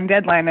book on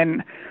deadline.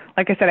 And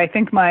like I said, I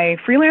think my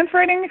freelance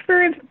writing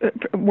experience,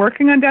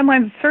 working on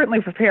deadlines, certainly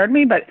prepared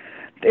me, but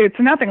it's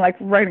nothing like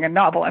writing a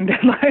novel on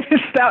deadline.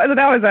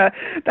 that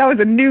was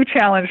a new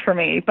challenge for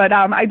me. But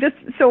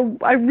so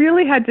I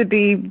really had to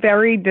be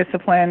very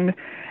disciplined.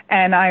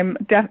 And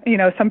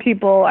some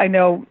people I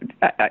know,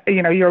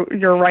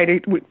 you're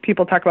right.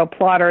 People talk about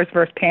plotters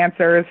versus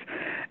pantsers,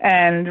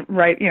 and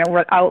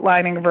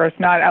outlining versus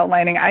not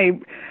outlining.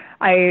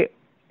 I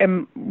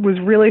was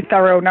really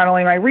thorough, not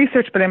only in my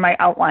research but in my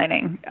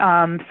outlining,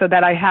 so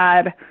that I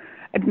had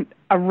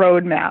a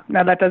roadmap.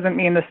 Now that doesn't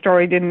mean the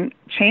story didn't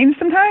change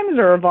sometimes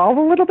or evolve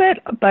a little bit,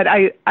 but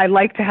I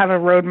like to have a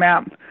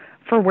roadmap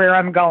for where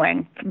I'm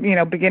going,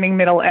 beginning,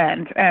 middle,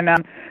 end. And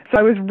so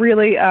I was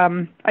really,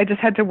 I just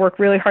had to work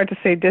really hard to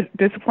stay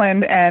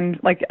disciplined. And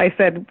like I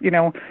said,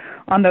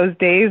 on those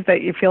days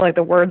that you feel like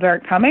the words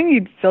aren't coming,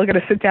 you still got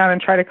to sit down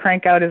and try to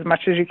crank out as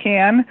much as you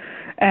can.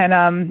 And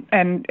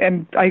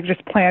I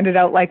just planned it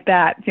out like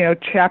that,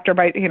 chapter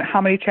by,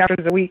 how many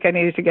chapters a week I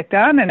needed to get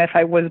done. And if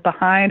I was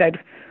behind, I'd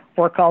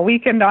work all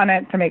weekend on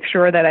it to make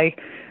sure that I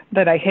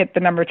hit the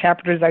number of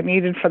chapters I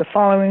needed for the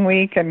following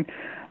week. And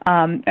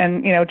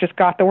just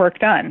got the work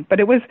done. But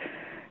it was,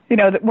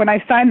 when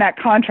I signed that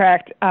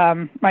contract,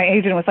 my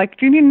agent was like,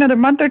 do you need another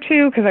month or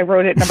two? Because I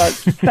wrote it in about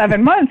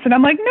 7 months. And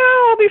I'm like,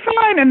 no, I'll be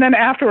fine. And then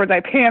afterwards I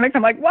panicked.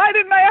 I'm like, why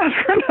didn't I ask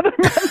for another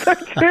month or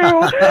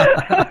two?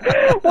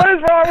 What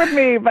is wrong with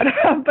me?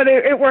 But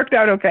it worked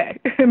out okay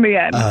in the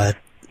end.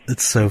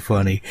 It's so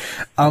funny.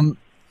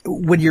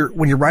 When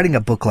you're writing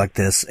a book like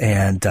this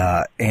and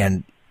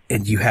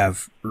you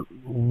have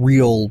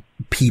real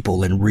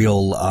people and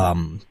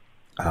real,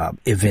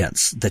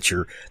 events that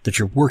you're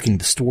working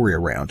the story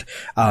around.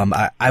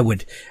 I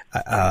would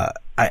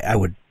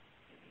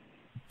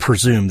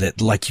presume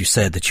that, like you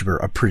said, that you were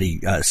a pretty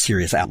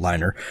serious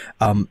outliner.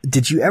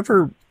 Did you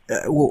ever?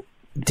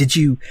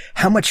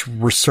 How much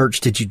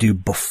research did you do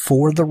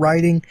before the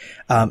writing?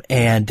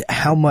 And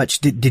how much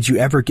did you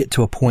ever get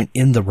to a point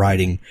in the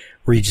writing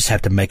where you just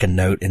have to make a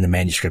note in the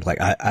manuscript,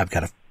 like I've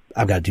got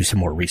to do some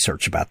more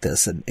research about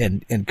this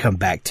and come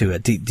back to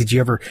it? Did you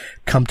ever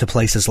come to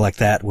places like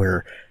that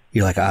where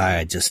you're like,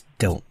 I just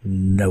don't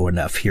know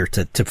enough here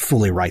to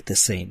fully write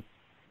this scene?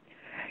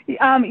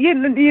 I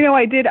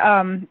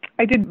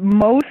did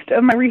most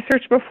of my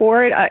research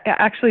before it.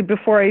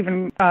 Before I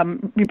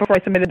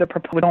submitted the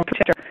proposal and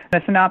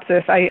the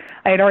synopsis, I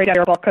had already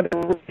done a bulk of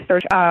the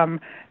research.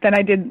 Then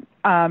I did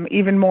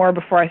even more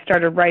before I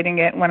started writing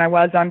it when I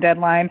was on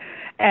deadline.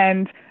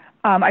 And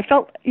I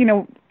felt,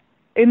 in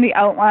the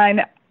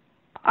outline,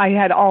 I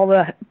had all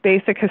the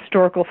basic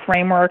historical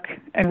framework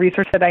and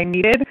research that I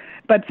needed.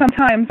 But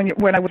sometimes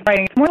when I was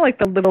writing, it's more like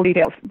the little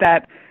details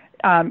that,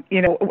 as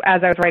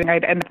I was writing,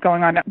 I'd end up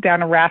going on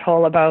down a rat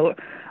hole about,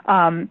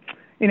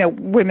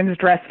 women's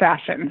dress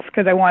fashions,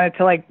 because I wanted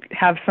to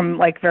have some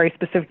very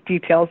specific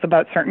details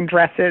about certain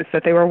dresses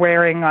that they were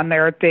wearing on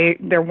their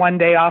one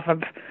day off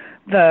of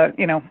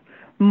the,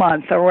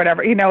 month or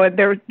whatever.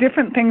 There were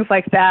different things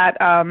like that.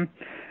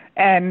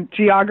 And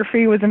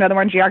geography was another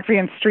one, geography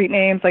and street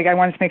names. I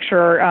wanted to make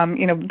sure,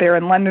 they were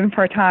in London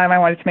for a time. I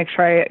wanted to make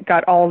sure I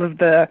got all of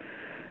the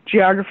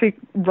geography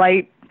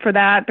right for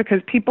that,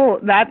 because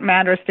that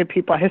matters to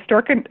people.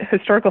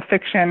 Historical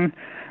fiction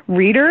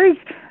readers,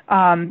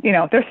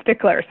 they're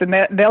sticklers, and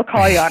they'll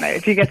call you on it.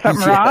 If you get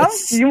something wrong,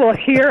 you will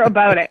hear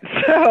about it.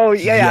 So,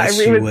 yes,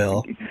 you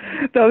will.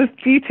 Those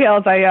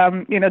details,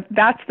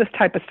 that's the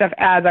type of stuff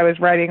as I was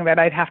writing that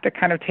I'd have to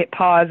kind of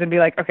pause and be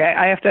like, okay,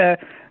 I have to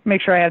make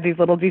sure I have these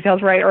little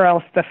details right, or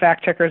else the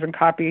fact checkers and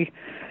copy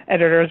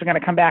editors are going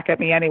to come back at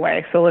me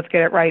anyway. So let's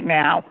get it right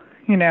now,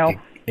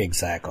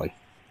 Exactly.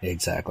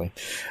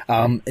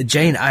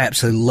 Jane, I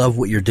absolutely love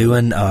what you're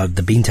doing.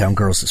 The Beantown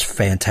Girls is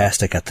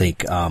fantastic. I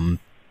think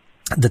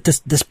that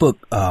this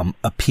book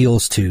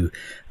appeals to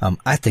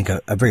I think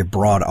a very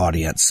broad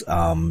audience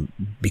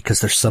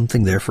because there's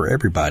something there for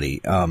everybody.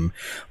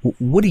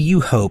 What do you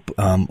hope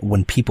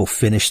when people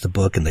finish the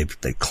book and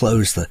they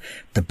close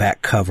the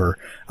back cover?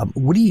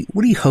 What do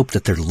you hope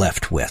that they're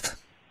left with?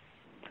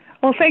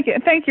 Well, thank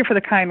you for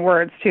the kind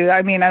words too.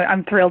 I mean,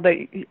 I'm thrilled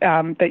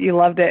that you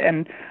loved it,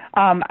 and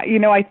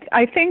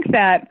I think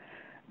that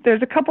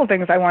there's a couple of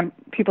things I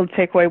want people to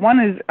take away. One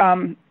is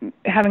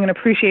having an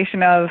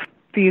appreciation of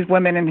these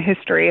women in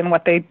history and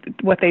what they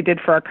did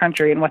for our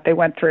country and what they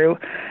went through,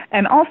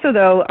 and also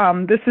though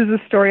this is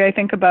a story I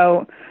think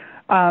about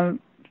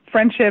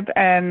friendship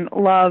and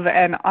love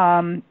and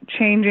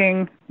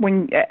changing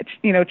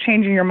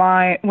changing your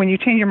mind. When you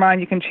change your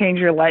mind, you can change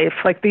your life.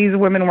 These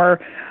women were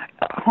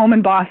home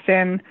in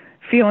Boston,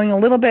 feeling a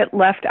little bit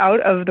left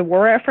out of the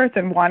war efforts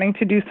and wanting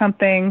to do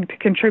something to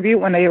contribute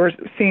when they were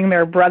seeing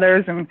their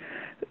brothers and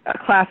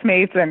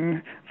classmates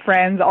and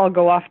friends all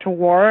go off to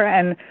war.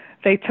 And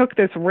they took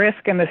this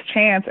risk and this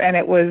chance, and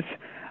it was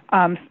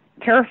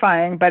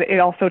terrifying, but it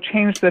also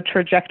changed the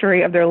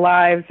trajectory of their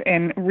lives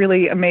in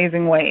really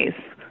amazing ways.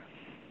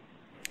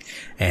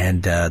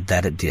 And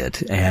that it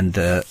did, and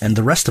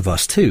the rest of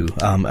us too.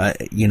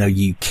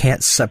 You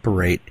can't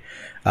separate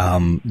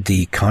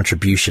the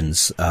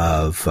contributions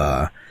of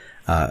the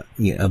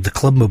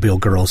Clubmobile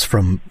Girls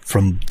from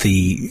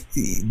the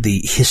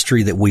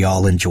history that we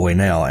all enjoy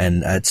now.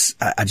 And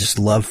I just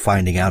love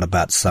finding out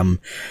about some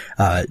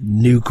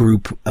new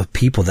group of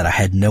people that I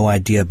had no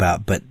idea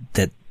about, but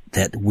that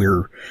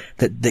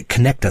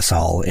connect us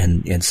all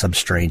in some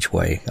strange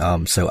way.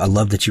 So I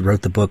love that you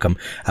wrote the book.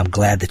 I'm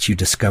glad that you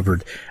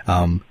discovered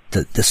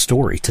the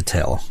story to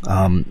tell.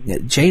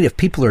 Jane, if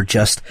people are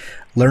just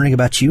learning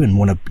about you and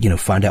want to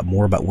find out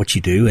more about what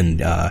you do and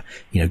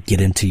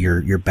get into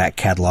your back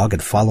catalog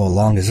and follow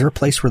along, is there a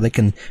place where they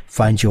can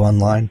find you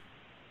online?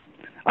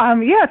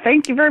 Yeah,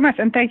 thank you very much,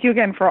 and thank you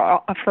again for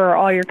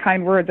all your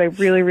kind words. I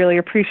really, really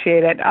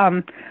appreciate it.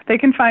 They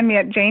can find me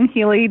at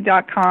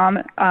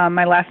janehealey.com.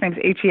 My last name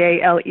is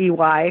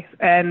Healey,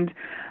 and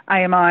I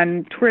am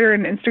on Twitter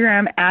and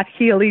Instagram at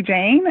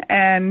HealeyJane,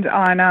 and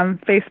on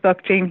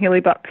Facebook, Jane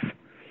Healey Books.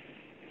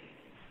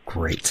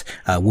 Great.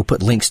 We'll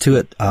put links to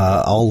it,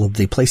 all of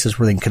the places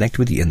where they can connect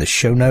with you in the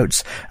show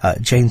notes.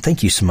 Jane,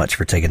 thank you so much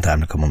for taking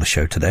time to come on the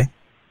show today.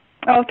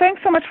 Oh,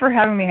 thanks so much for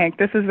having me, Hank.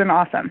 This has been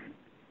awesome.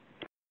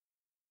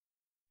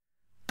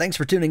 Thanks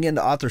for tuning in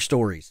to Author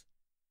Stories.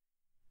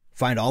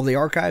 Find all the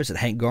archives at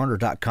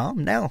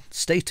hankgarner.com. Now,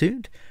 stay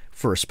tuned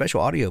for a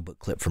special audiobook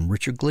clip from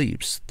Richard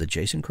Gleaves, the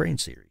Jason Crane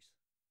series.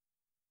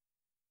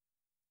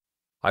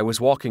 I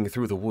was walking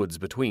through the woods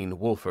between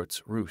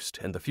Wolfert's Roost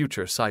and the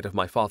future site of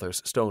my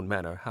father's Stone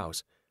Manor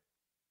house.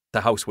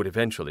 The house would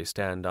eventually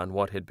stand on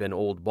what had been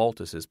old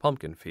Baltus's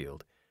pumpkin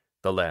field,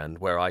 the land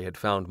where I had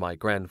found my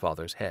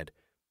grandfather's head.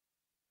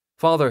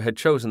 Father had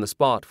chosen the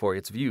spot for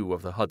its view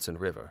of the Hudson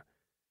River.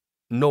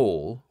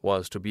 Knoll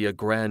was to be a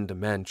grand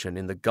mansion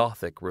in the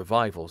Gothic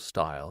Revival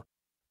style,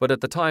 but at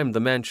the time the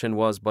mansion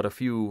was but a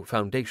few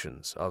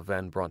foundations of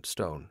Van Brunt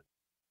stone.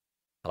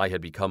 I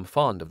had become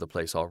fond of the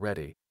place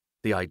already,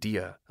 the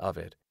idea of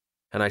it,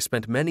 and I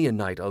spent many a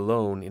night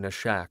alone in a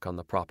shack on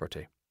the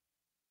property.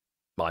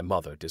 My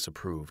mother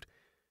disapproved.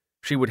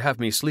 She would have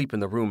me sleep in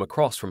the room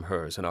across from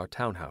hers in our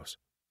townhouse.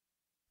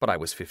 But I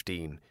was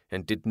 15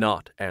 and did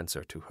not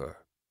answer to her.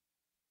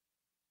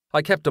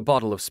 I kept a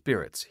bottle of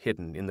spirits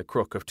hidden in the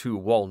crook of 2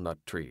 walnut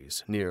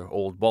trees near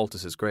old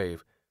Baltus's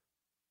grave.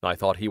 I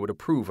thought he would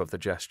approve of the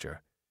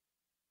gesture.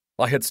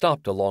 I had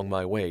stopped along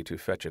my way to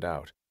fetch it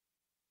out.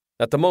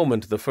 At the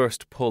moment the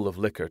first pull of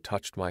liquor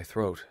touched my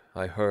throat,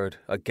 I heard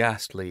a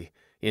ghastly,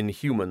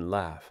 inhuman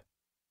laugh.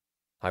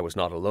 I was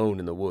not alone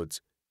in the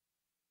woods.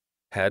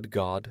 Had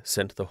God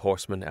sent the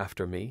horseman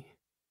after me?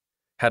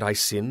 Had I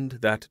sinned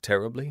that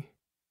terribly?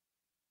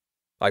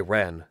 I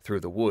ran through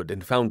the wood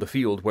and found the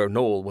field where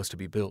Knoll was to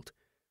be built.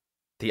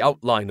 The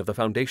outline of the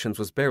foundations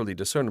was barely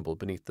discernible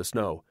beneath the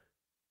snow.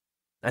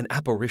 An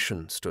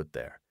apparition stood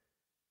there.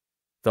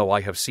 Though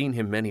I have seen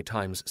him many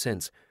times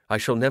since, I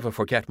shall never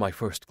forget my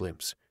first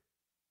glimpse.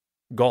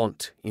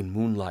 Gaunt in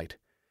moonlight,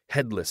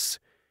 headless,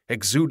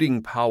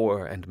 exuding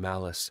power and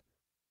malice.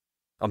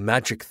 A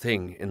magic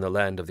thing in the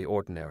land of the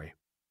ordinary.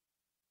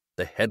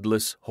 The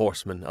Headless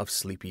Horseman of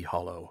Sleepy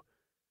Hollow.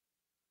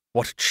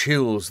 What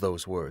chills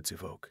those words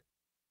evoke!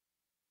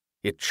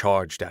 It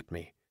charged at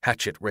me,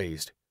 hatchet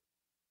raised.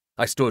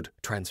 I stood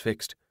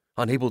transfixed,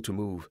 unable to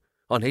move,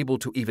 unable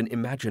to even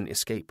imagine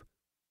escape.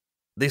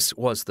 This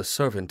was the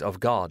servant of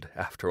God,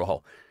 after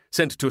all,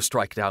 sent to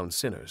strike down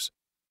sinners.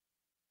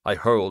 I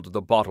hurled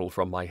the bottle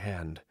from my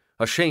hand,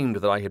 ashamed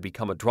that I had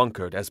become a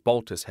drunkard as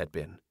Baltus had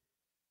been.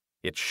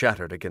 It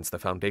shattered against the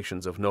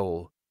foundations of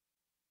Knoll.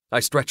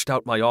 I stretched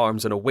out my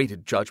arms and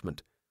awaited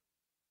judgment.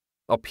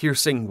 A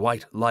piercing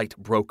white light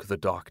broke the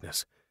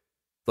darkness.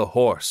 The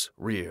horse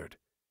reared.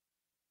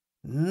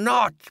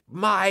 "Not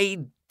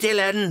my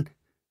Dylan!"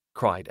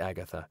 cried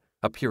Agatha,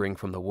 appearing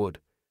from the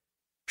wood.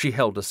 She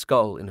held a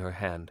skull in her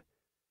hand.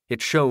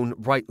 It shone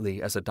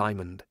brightly as a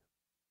diamond.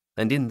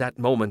 And in that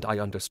moment I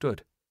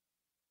understood.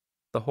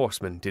 The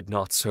horseman did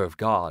not serve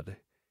God.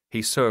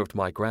 He served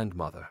my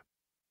grandmother.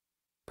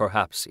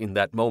 Perhaps in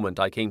that moment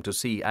I came to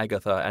see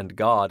Agatha and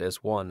God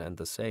as one and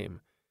the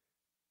same.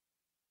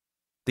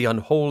 The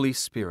unholy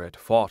spirit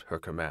fought her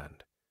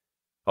command.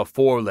 A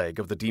foreleg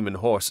of the demon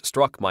horse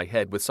struck my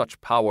head with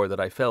such power that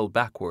I fell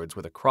backwards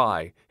with a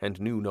cry and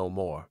knew no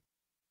more.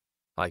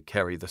 I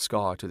carry the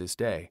scar to this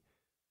day.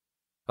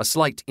 A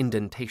slight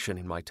indentation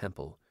in my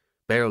temple,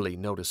 barely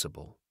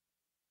noticeable.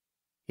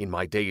 In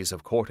my days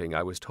of courting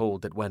I was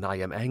told that when I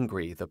am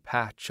angry the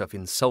patch of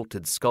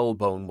insulted skull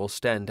bone will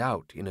stand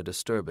out in a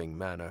disturbing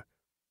manner.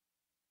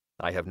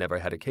 I have never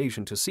had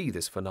occasion to see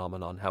this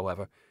phenomenon,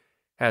 however,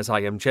 as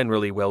I am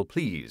generally well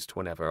pleased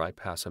whenever I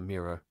pass a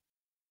mirror.